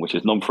problem, which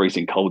is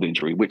non-freezing cold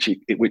injury,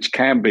 which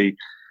can be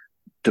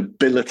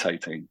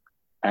debilitating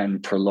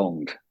and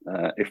prolonged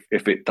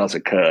if it does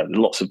occur.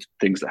 Lots of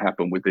things that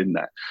happen within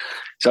that.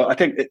 So I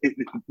think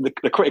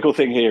the critical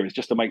thing here is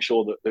just to make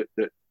sure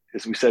that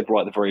as we said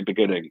right at the very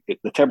beginning,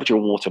 the temperature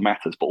of water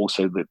matters, but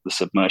also the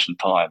submersion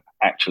time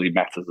actually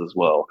matters as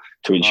well,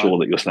 to ensure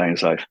that you're staying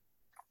safe.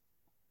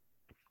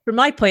 From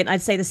my point,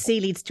 I'd say the sea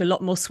leads to a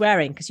lot more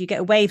swearing, because you get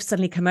a wave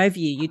suddenly come over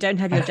you. You don't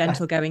have your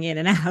gentle going in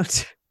and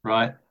out.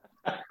 Right.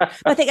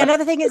 I think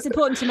another thing that's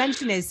important to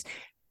mention is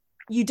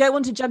you don't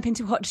want to jump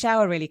into a hot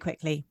shower really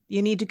quickly.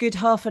 You need a good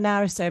half an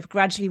hour or so of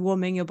gradually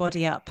warming your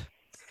body up.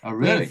 Oh,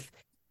 really?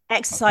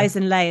 Exercise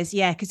and layers,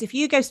 because if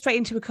you go straight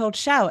into a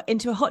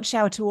hot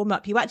shower to warm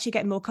up, you actually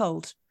get more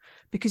cold,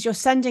 because you're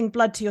sending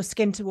blood to your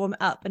skin to warm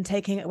up and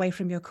taking it away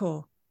from your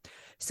core.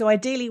 So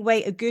ideally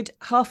wait a good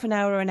half an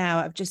hour or an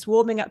hour of just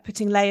warming up,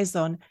 putting layers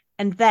on,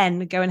 and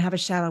then go and have a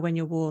shower when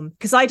you're warm.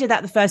 Because I did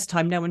that the first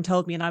time, no one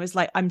told me, and I was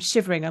like, I'm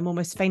shivering, I'm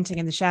almost fainting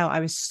in the shower. I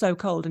was so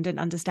cold and didn't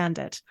understand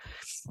it.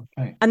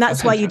 Okay. And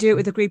that's why you do it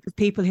with a group of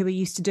people who are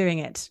used to doing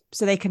it,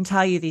 so they can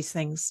tell you these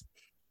things.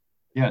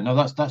 Yeah, no,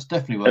 that's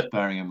definitely worth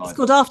bearing in mind. It's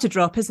called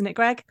afterdrop, isn't it,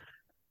 Greg?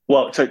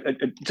 Well, so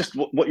just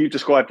what you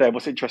described there,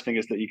 what's interesting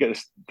is that you get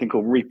this thing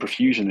called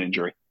reperfusion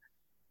injury.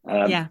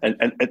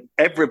 And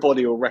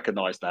everybody will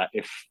recognize that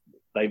if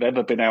they've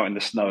ever been out in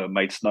the snow and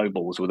made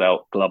snowballs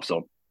without gloves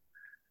on.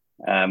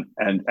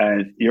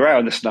 And you're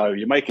out in the snow,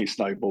 you're making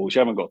snowballs, you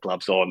haven't got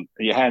gloves on,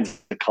 and your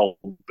hands are cold,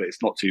 but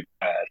it's not too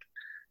bad.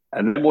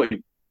 And then what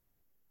you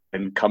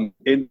can come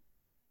into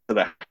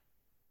that,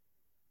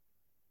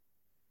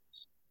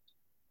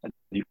 and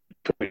you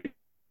put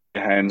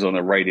your hands on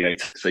a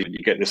radiator, so you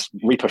get this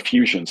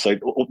reperfusion. So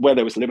where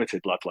there was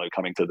limited blood flow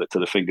coming to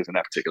the fingers in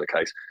that particular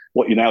case,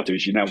 what you now do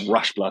is you now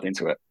rush blood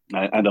into it,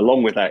 and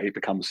along with that, it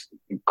becomes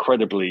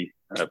incredibly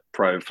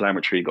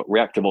pro-inflammatory. You've got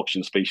reactive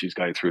oxygen species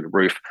going through the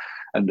roof,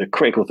 and the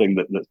critical thing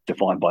that's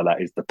defined by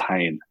that is the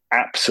pain.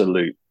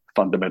 Absolute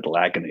fundamental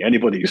agony.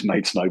 Anybody who's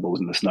made snowballs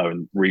in the snow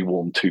and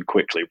rewarmed too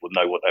quickly will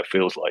know what that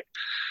feels like.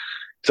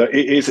 So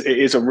it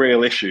is a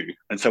real issue,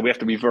 and so we have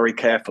to be very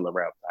careful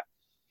around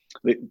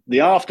that.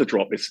 The after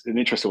drop is an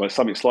interesting one,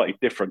 something slightly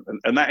different,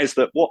 and that is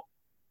that what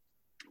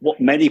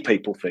many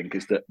people think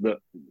is that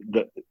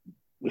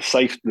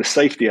the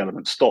safety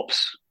element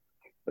stops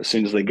as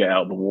soon as they get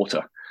out of the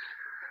water,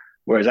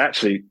 whereas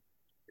actually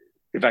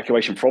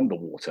evacuation from the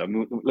water.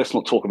 Let's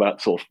not talk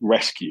about sort of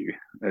rescue.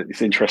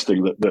 It's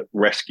interesting that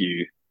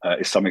rescue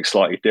is something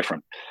slightly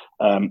different,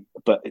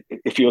 but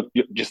if you're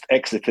just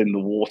exiting the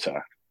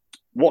water,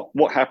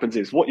 what happens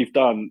is what you've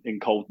done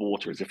in cold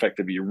water is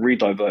effectively you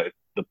redivert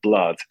the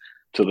blood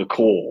to the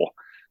core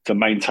to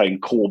maintain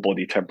core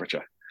body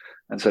temperature.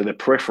 And so the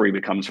periphery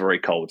becomes very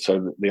cold.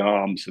 So the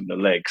arms and the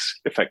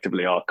legs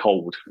effectively are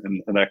cold,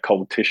 and they're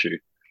cold tissue.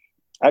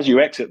 As you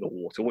exit the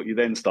water, what you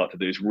then start to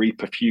do is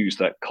reperfuse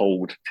that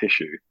cold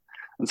tissue.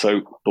 And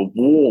so the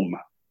warm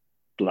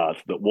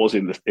blood that was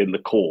in the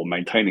core,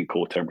 maintaining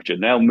core temperature,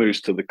 now moves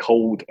to the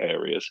cold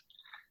areas.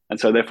 And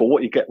so therefore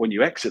what you get when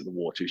you exit the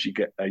water is you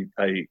get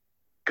a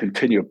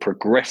continued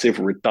progressive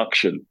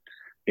reduction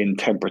in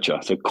temperature.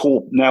 So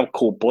core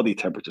body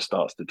temperature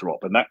starts to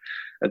drop, and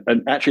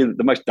actually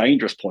the most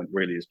dangerous point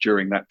really is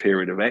during that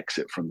period of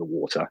exit from the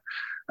water,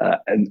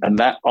 and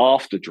that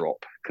after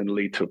drop can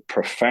lead to a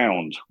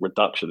profound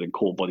reduction in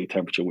core body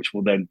temperature, which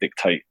will then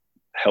dictate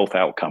health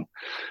outcome.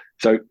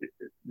 So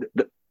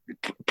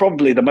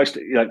probably the most,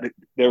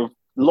 there are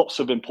lots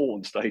of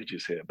important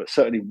stages here, but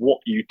certainly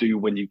what you do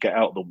when you get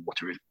out of the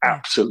water is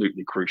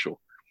absolutely crucial.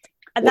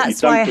 And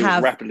that's why I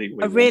have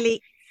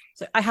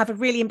I have a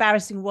really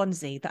embarrassing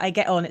onesie that I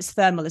get on. It's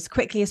thermal as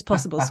quickly as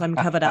possible, so I'm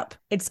covered up.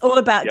 It's all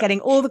about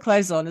getting all the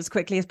clothes on as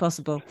quickly as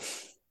possible.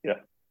 Yeah,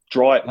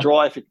 dry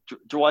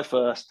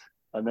first,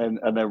 and then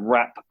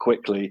wrap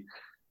quickly.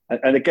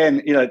 And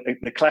again,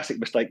 the classic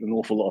mistake that an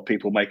awful lot of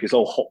people make is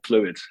hot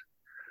fluids.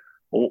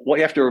 Well, what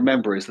you have to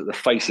remember is that the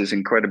face is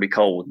incredibly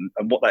cold,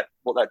 and what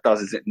that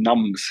does is it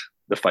numbs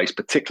the face,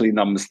 particularly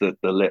numbs the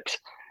lips.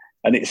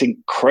 And it's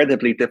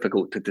incredibly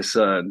difficult to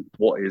discern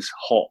what is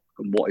hot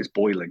and what is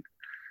boiling.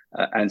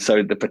 And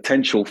so the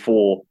potential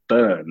for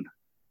burn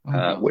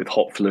with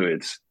hot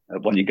fluids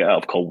when you get out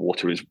of cold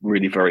water is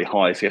really very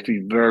high. So you have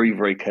to be very,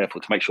 very careful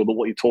to make sure that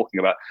what you're talking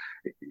about,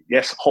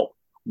 yes,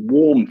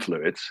 warm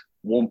fluids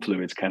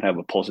can have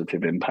a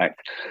positive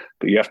impact,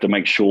 but you have to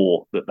make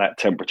sure that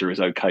temperature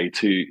is okay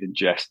to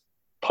ingest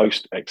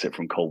post exit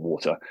from cold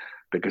water.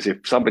 Because if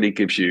somebody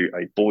gives you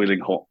a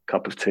boiling hot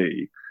cup of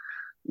tea,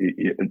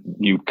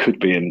 you could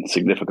be in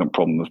significant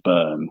problem of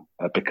burn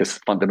because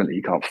fundamentally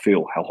you can't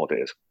feel how hot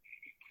it is.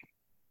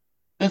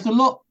 There's a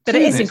lot, but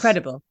it is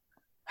incredible.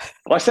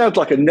 I sound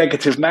like a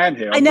negative man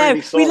here. I know,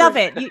 really we love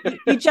it.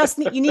 You just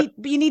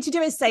need to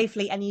do it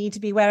safely, and you need to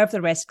be aware of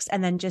the risks,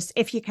 and then just,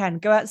 if you can,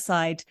 go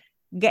outside,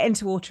 get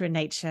into water and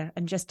nature,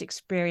 and just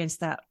experience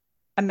that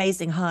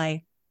amazing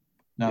high.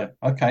 No,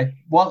 okay.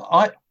 Well,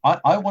 I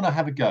want to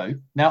have a go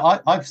now.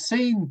 I've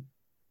seen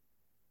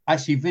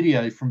actually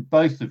video from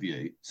both of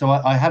you, so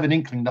I have an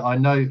inkling that I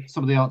know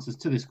some of the answers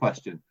to this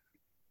question.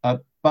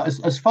 But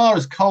as far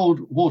as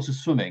cold water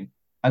swimming,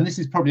 and this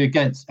is probably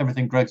against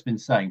everything Greg's been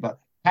saying, but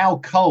how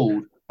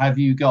cold have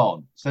you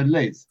gone? So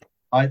Liz,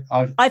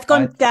 I've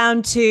gone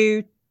down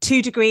to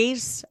 2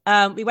 degrees.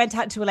 We went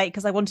out to a lake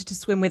because I wanted to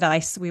swim with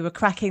ice. We were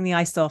cracking the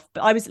ice off,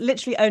 but I was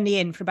literally only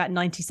in for about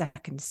 90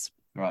 seconds.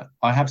 Right.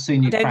 I have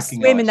seen you don't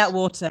cracking swim ice. In that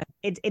water.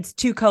 It's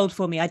too cold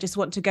for me. I just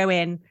want to go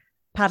in,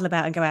 paddle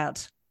about and go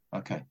out.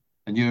 Okay.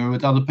 And you were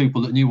with other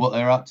people that knew what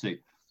they were up to.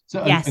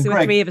 So yes, there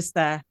were 3 of us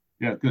there.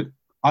 Yeah, good.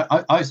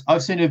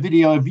 I've seen a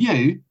video of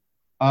you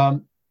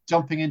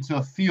jumping into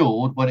a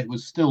fjord when it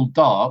was still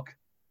dark.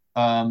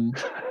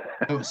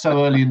 It was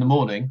so early in the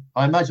morning.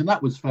 I imagine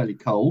that was fairly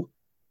cold.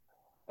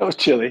 That was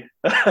chilly.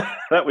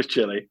 That was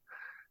chilly.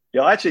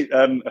 Yeah, actually,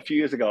 a few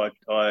years ago,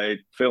 I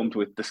filmed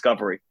with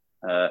Discovery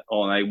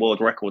on a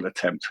world record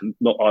attempt.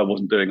 Not I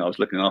wasn't doing it, I was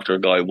looking after a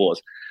guy who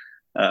was.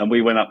 And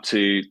we went up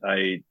to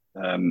a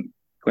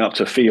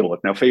fjord.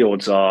 Now,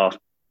 fjords are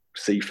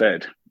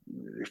sea-fed,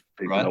 if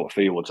people know what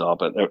fjords are,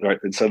 but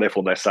and so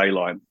therefore they're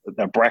saline.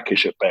 They're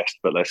brackish at best,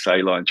 but they're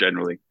saline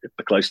generally,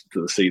 the closer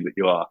to the sea that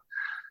you are.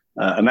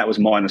 And that was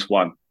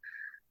 -1.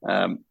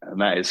 And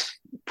that is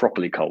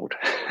properly cold.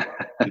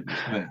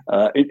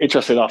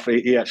 Interesting enough,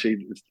 he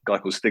actually, this guy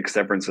called Stig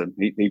Sebrensen,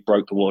 he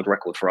broke the world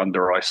record for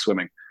under ice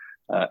swimming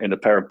in a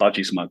pair of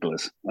budgie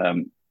smugglers.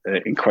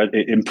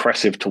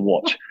 Impressive to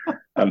watch.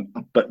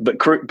 But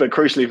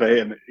crucially for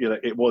him,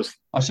 it was.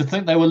 I should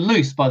think they were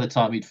loose by the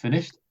time he'd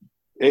finished.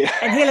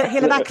 And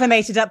he'll have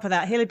acclimated up for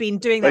that. He'll have been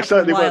doing that for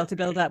a while to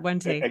build up,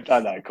 won't he? I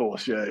know, of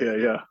course,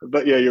 yeah.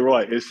 But yeah, you're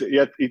right. He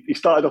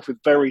started off with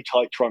very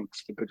tight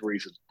trunks for good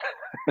reason.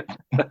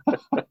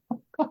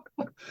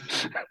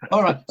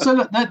 All right. So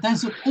look,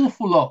 there's an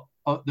awful lot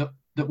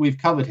that we've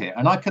covered here,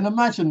 and I can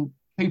imagine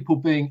people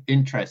being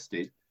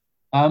interested.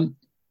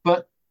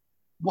 But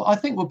what I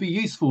think would be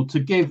useful to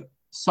give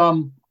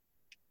some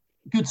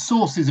good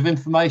sources of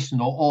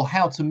information, or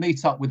how to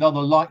meet up with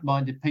other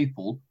like-minded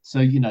people, so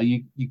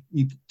you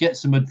get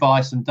some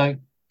advice and don't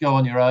go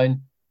on your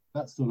own,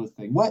 that sort of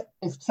thing. What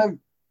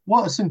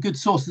are some good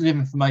sources of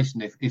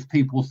information if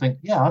people think,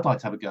 yeah, I'd like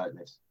to have a go at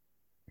this?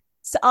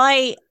 So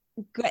I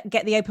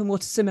get the Open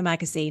Water Swimmer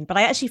magazine, but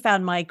I actually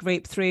found my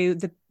group through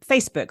the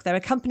Facebook. They're a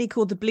company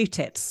called the Blue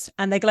Tits,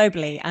 and they're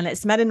globally, and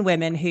it's men and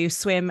women who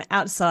swim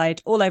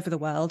outside all over the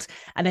world.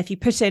 And if you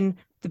put in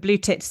the Blue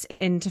Tits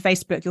into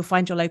Facebook, you'll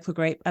find your local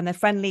group, and they're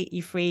friendly,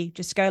 you're free,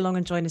 just go along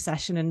and join a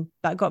session. And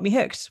that got me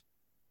hooked.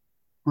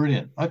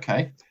 Brilliant.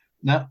 Okay.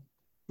 Now,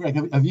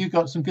 Greg, have you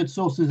got some good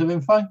sources of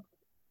info?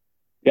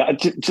 Yeah,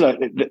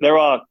 there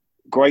are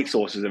great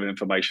sources of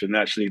information.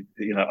 Actually,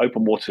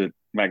 Open Water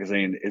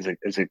magazine is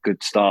a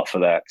good start for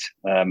that.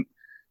 The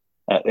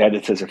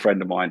editor's a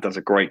friend of mine, does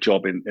a great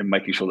job in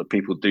making sure that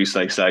people do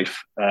stay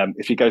safe.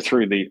 If you go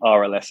through the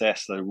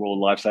RLSS, the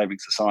Royal Life Saving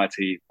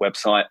Society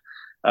website,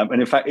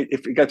 and in fact,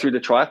 if you go through the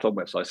triathlon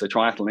website, so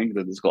Triathlon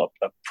England has got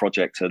a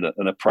project and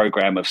a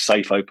program of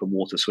safe open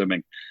water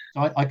swimming.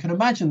 So I can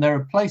imagine there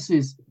are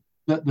places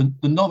that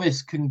the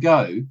novice can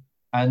go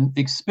and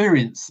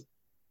experience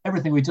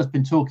everything we've just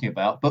been talking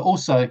about, but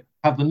also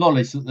have the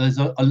knowledge that there's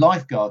a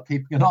lifeguard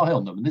keeping an eye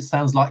on them. And this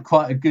sounds like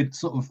quite a good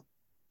sort of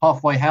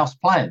halfway house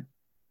plan.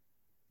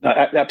 No,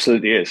 it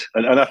absolutely is.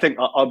 And I think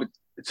I would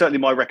certainly,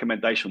 my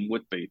recommendation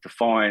would be to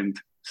find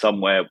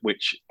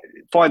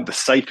the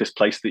safest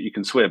place that you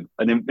can swim.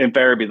 And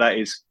invariably that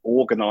is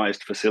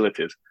organised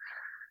facilities.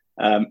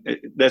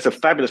 There's a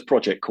fabulous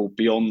project called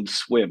Beyond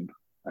Swim,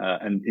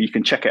 and you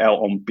can check it out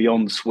on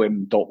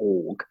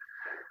beyondswim.org.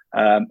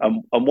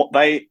 And what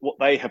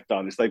they have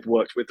done is they've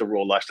worked with the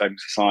Royal Life Saving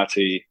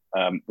Society,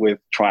 with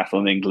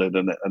Triathlon England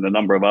and a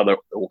number of other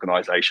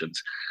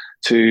organisations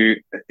to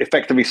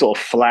effectively sort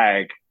of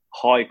flag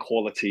high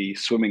quality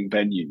swimming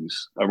venues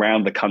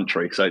around the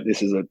country. So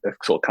this is a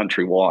sort of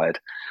countrywide,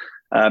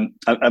 and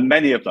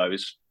many of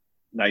those,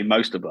 nay,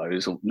 most of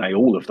those, or nay,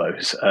 all of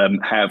those,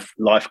 have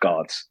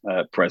lifeguards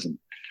present.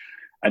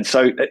 And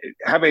so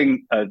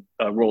having a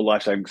Royal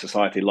Life Saving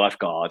Society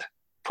lifeguard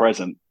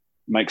present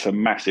makes a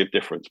massive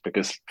difference,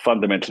 because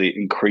fundamentally it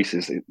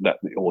increases that,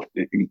 or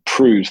it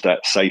improves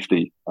that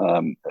safety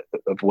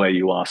of where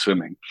you are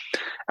swimming.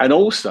 And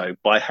also,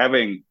 by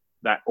having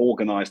that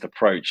organized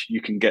approach,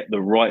 you can get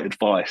the right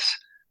advice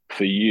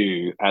for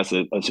you as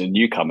a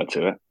newcomer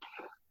to it.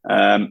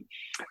 And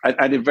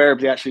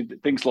invariably, actually,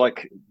 things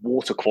like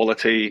water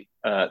quality,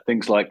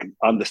 things like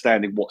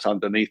understanding what's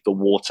underneath the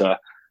water,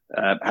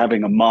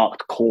 having a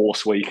marked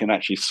course where you can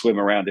actually swim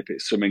around if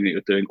it's swimming that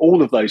you're doing,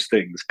 all of those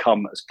things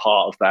come as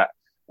part of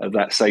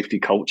that safety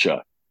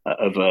culture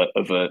of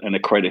an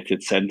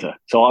accredited centre.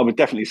 So I would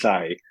definitely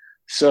say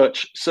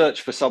search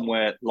for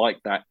somewhere like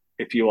that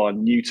if you are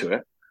new to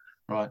it.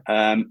 Right.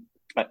 And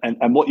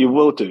what you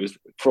will do is,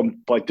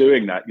 by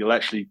doing that, you'll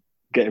actually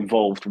get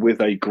involved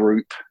with a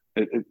group.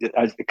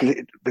 Because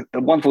the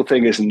wonderful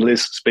thing is, and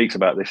Liz speaks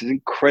about this, is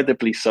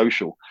incredibly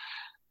social.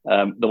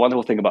 The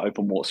wonderful thing about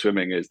open water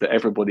swimming is that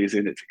everybody is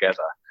in it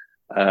together,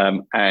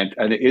 and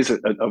it is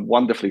a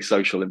wonderfully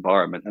social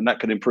environment, and that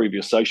can improve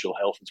your social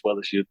health as well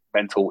as your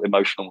mental,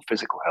 emotional, and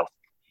physical health.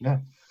 Yeah.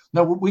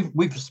 No,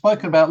 we've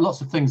spoken about lots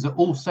of things that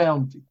all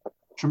sound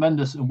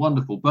tremendous and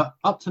wonderful, but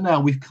up to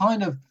now we've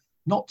kind of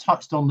not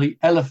touched on the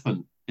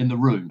elephant in the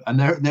room, and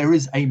there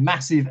is a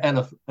massive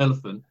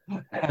elephant,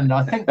 and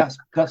I think that's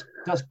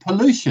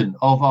pollution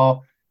of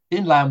our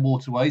inland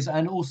waterways,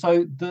 and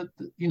also the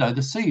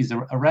seas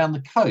around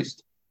the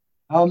coast.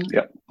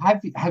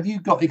 Have you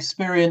got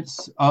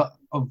experience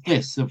of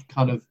this, of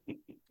kind of,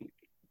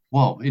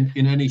 well, in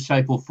any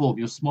shape or form?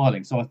 You're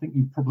smiling, so I think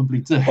you probably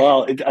do.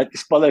 Well,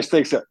 it's one of those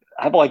things that,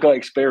 have I got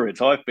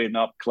experience? I've been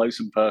up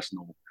close and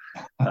personal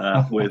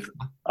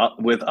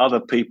with other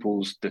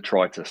people's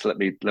detritus. Let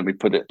me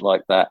put it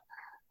like that.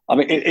 I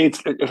mean,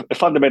 it's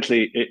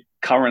fundamentally, it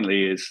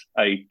currently is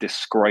a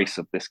disgrace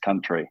of this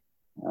country.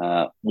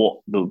 What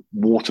the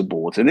water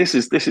boards, and this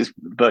is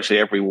virtually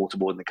every water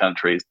board in the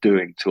country, is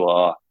doing to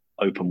our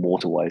open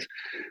waterways,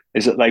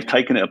 is that they've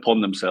taken it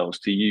upon themselves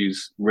to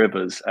use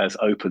rivers as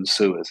open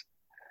sewers,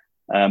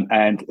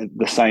 and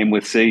the same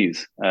with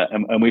seas,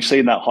 and we've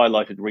seen that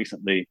highlighted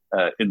recently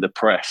in the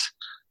press,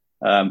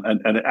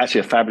 and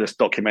actually a fabulous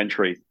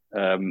documentary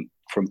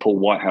from Paul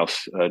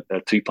Whitehouse,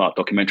 a two-part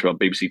documentary on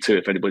BBC Two,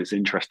 if anybody's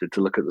interested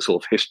to look at the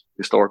sort of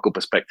historical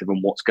perspective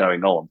on what's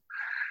going on.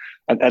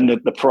 And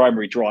the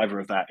primary driver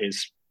of that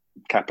is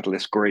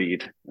capitalist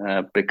greed,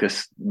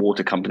 because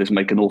water companies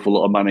make an awful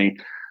lot of money.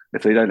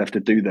 If they don't have to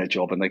do their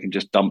job and they can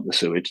just dump the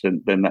sewage,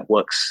 then that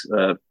works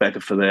better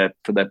for their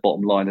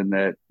bottom line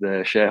and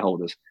their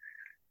shareholders.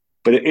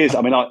 But it is,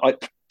 I mean,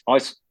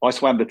 I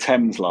swam the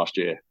Thames last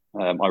year.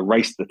 I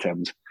raced the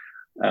Thames,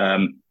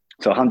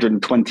 so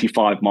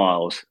 125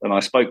 miles. And I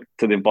spoke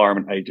to the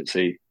Environment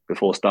Agency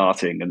before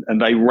starting, and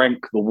they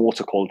rank the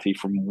water quality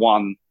from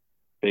 1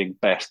 being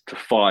best to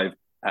 5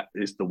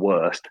 is the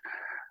worst.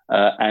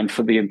 And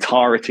for the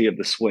entirety of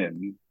the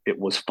swim, it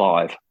was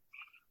 5.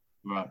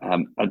 Right.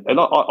 And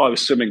I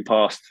was swimming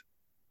past.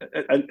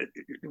 And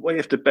what you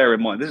have to bear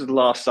in mind, this is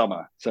last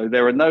summer, so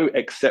there are no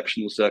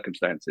exceptional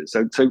circumstances.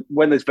 So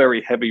when there's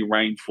very heavy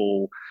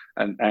rainfall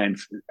and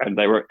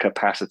they're at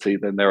capacity,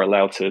 then they're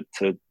allowed to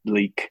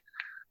leak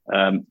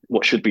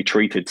what should be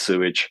treated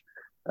sewage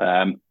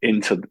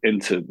into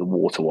the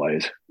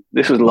waterways.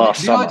 This was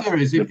last summer. The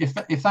idea is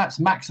if that's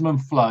maximum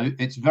flow,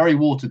 it's very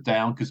watered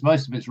down because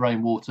most of it's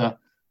rainwater.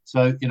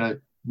 So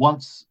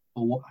once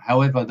or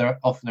however they're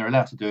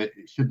allowed to do it,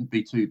 it shouldn't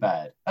be too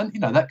bad. And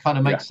that kind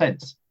of makes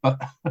sense. But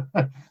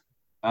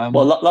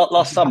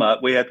last summer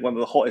we had one of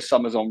the hottest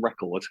summers on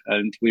record,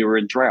 and we were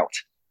in drought.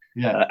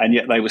 Yeah, and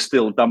yet they were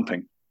still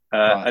dumping.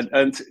 Right.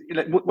 And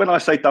when I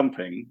say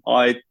dumping,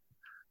 I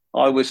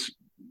was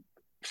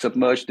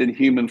submerged in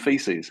human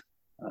feces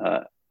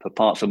for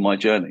parts of my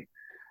journey,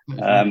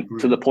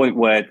 to the point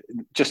where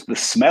just the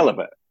smell of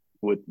it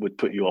would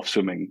put you off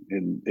swimming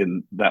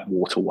in that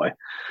waterway.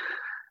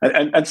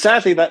 And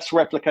sadly, that's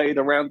replicated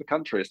around the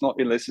country. It's not.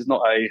 This is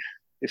not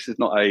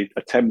a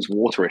Thames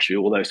water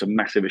issue, although it's a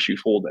massive issue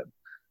for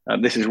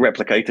them. This is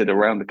replicated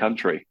around the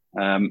country.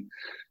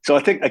 So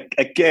I think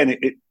again,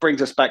 it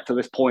brings us back to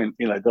this point.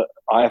 That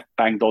I have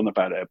banged on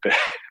about it a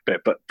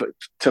bit, but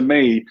to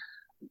me,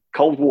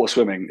 cold water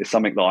swimming is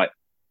something that I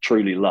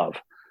truly love.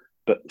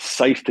 But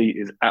safety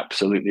is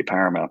absolutely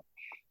paramount.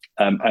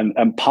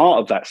 And part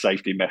of that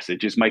safety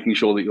message is making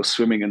sure that you're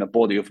swimming in a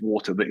body of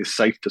water that is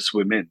safe to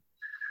swim in.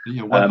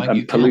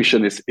 And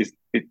pollution is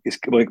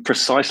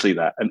precisely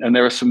that. And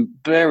there are some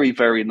very,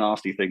 very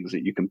nasty things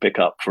that you can pick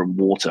up from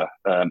water.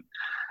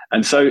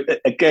 And so,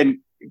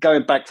 again,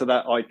 going back to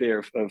that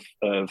idea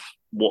of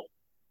what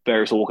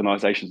various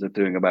organizations are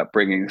doing about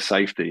bringing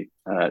safety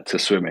to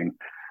swimming,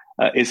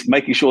 is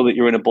making sure that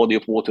you're in a body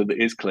of water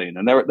that is clean.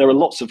 And there are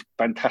lots of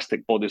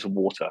fantastic bodies of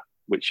water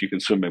which you can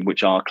swim in,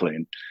 which are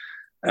clean.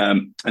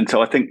 And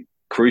so I think,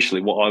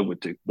 crucially,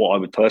 what I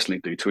would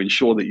personally do to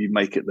ensure that you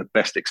make it the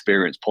best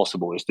experience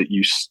possible is that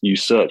you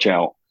search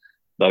out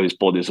those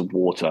bodies of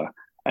water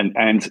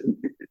and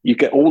you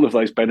get all of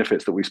those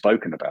benefits that we've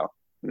spoken about: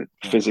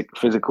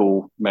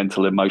 physical,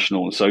 mental,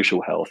 emotional, and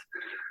social health.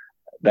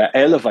 They're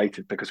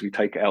elevated because we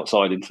take it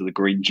outside into the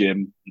green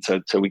gym,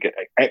 and so we get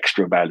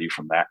extra value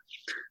from that.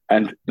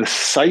 And the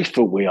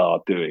safer we are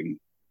doing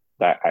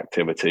that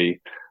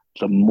activity,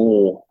 the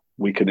more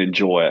we can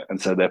enjoy it, and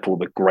so therefore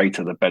the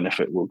greater the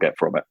benefit we'll get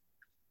from it.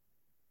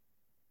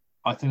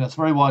 I think that's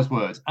very wise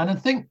words. And I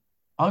think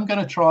I'm going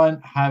to try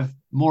and have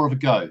more of a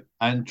go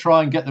and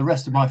try and get the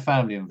rest of my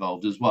family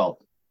involved as well.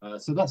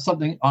 So that's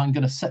something I'm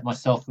going to set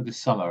myself for this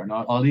summer, and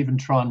I'll even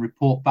try and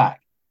report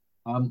back.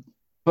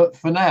 But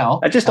for now,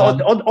 and just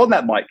on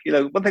that, Mike,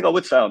 one thing I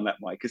would say on that,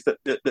 Mike, is that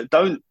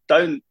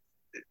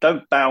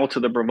don't bow to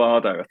the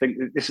bravado. I think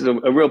this is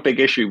a real big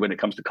issue when it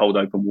comes to cold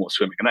open water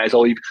swimming, and that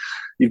is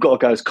you've got to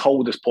go as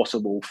cold as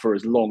possible for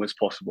as long as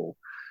possible,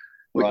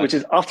 which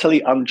is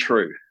utterly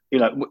untrue.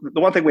 The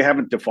one thing we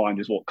haven't defined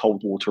is what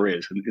cold water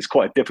is, and it's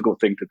quite a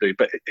difficult thing to do.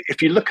 But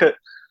if you look at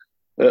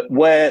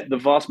where the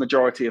vast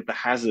majority of the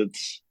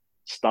hazards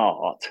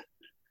start,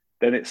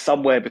 then it's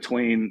somewhere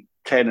between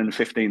 10 and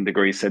 15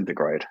 degrees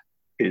centigrade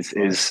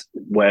is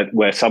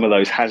where some of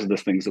those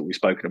hazardous things that we've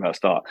spoken about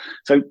start.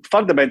 So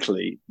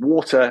fundamentally,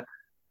 water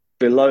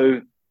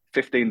below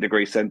 15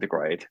 degrees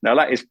centigrade, now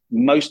that is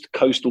most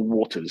coastal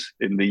waters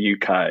in the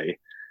UK,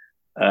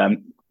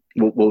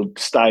 will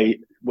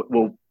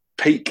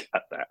peak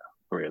at that,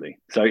 really.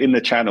 So in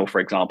the Channel, for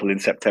example, in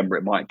September,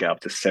 it might get up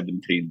to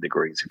 17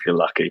 degrees if you're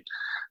lucky.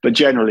 But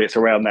generally, it's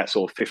around that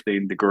sort of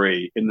 15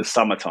 degree in the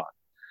summertime.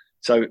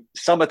 So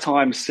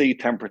summertime sea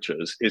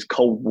temperatures is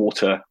cold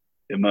water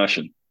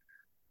immersion.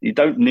 There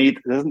doesn't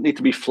need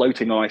to be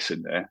floating ice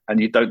in there,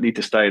 and you don't need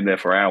to stay in there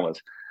for hours.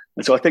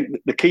 And so I think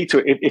the key to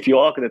it, if you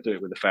are going to do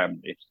it with a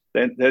family,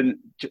 then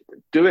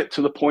do it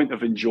to the point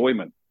of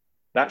enjoyment.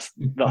 That's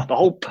the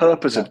whole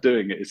purpose of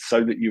doing it, is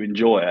so that you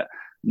enjoy it,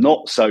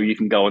 not so you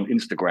can go on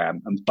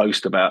Instagram and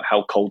boast about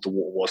how cold the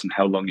water was and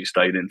how long you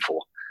stayed in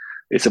for.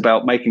 It's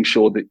about making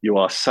sure that you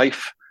are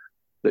safe,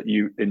 that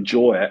you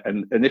enjoy it.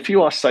 And if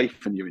you are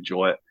safe and you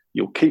enjoy it,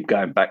 you'll keep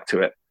going back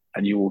to it,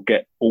 and you will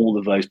get all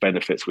of those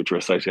benefits which are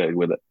associated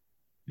with it.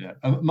 Yeah,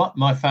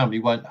 my family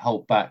won't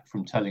hold back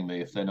from telling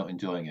me if they're not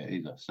enjoying it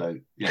either. So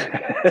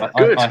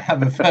I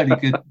have a fairly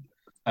good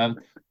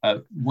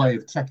way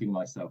of checking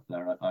myself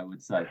there, I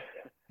would say.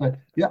 But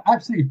yeah,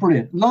 absolutely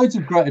brilliant. Loads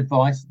of great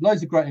advice,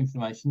 loads of great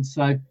information.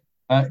 So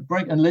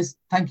Greg and Liz,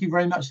 thank you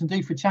very much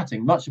indeed for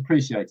chatting. Much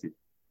appreciated.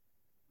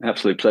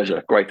 Absolute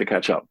pleasure. Great to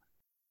catch up.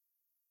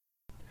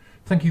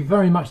 Thank you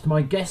very much to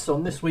my guests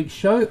on this week's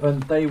show,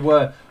 and they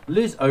were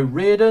Liz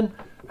O'Riordan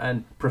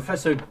and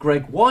Professor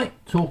Greg Whyte,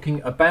 talking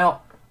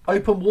about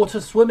open water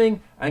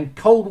swimming and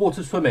cold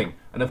water swimming.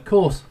 And of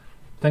course,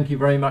 thank you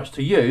very much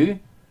to you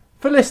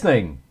for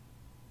listening.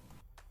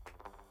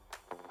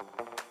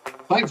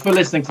 Thanks for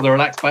listening to the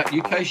Relax Back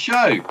UK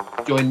show.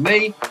 Join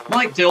me,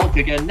 Mike Dilk,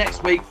 again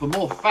next week for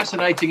more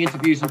fascinating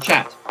interviews and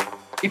chat.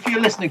 If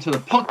you're listening to the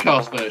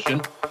podcast version,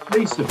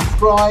 please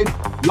subscribe,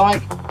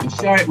 like, and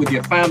share it with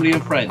your family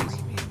and friends.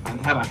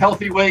 And have a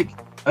healthy week.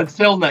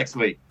 Until next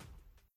week.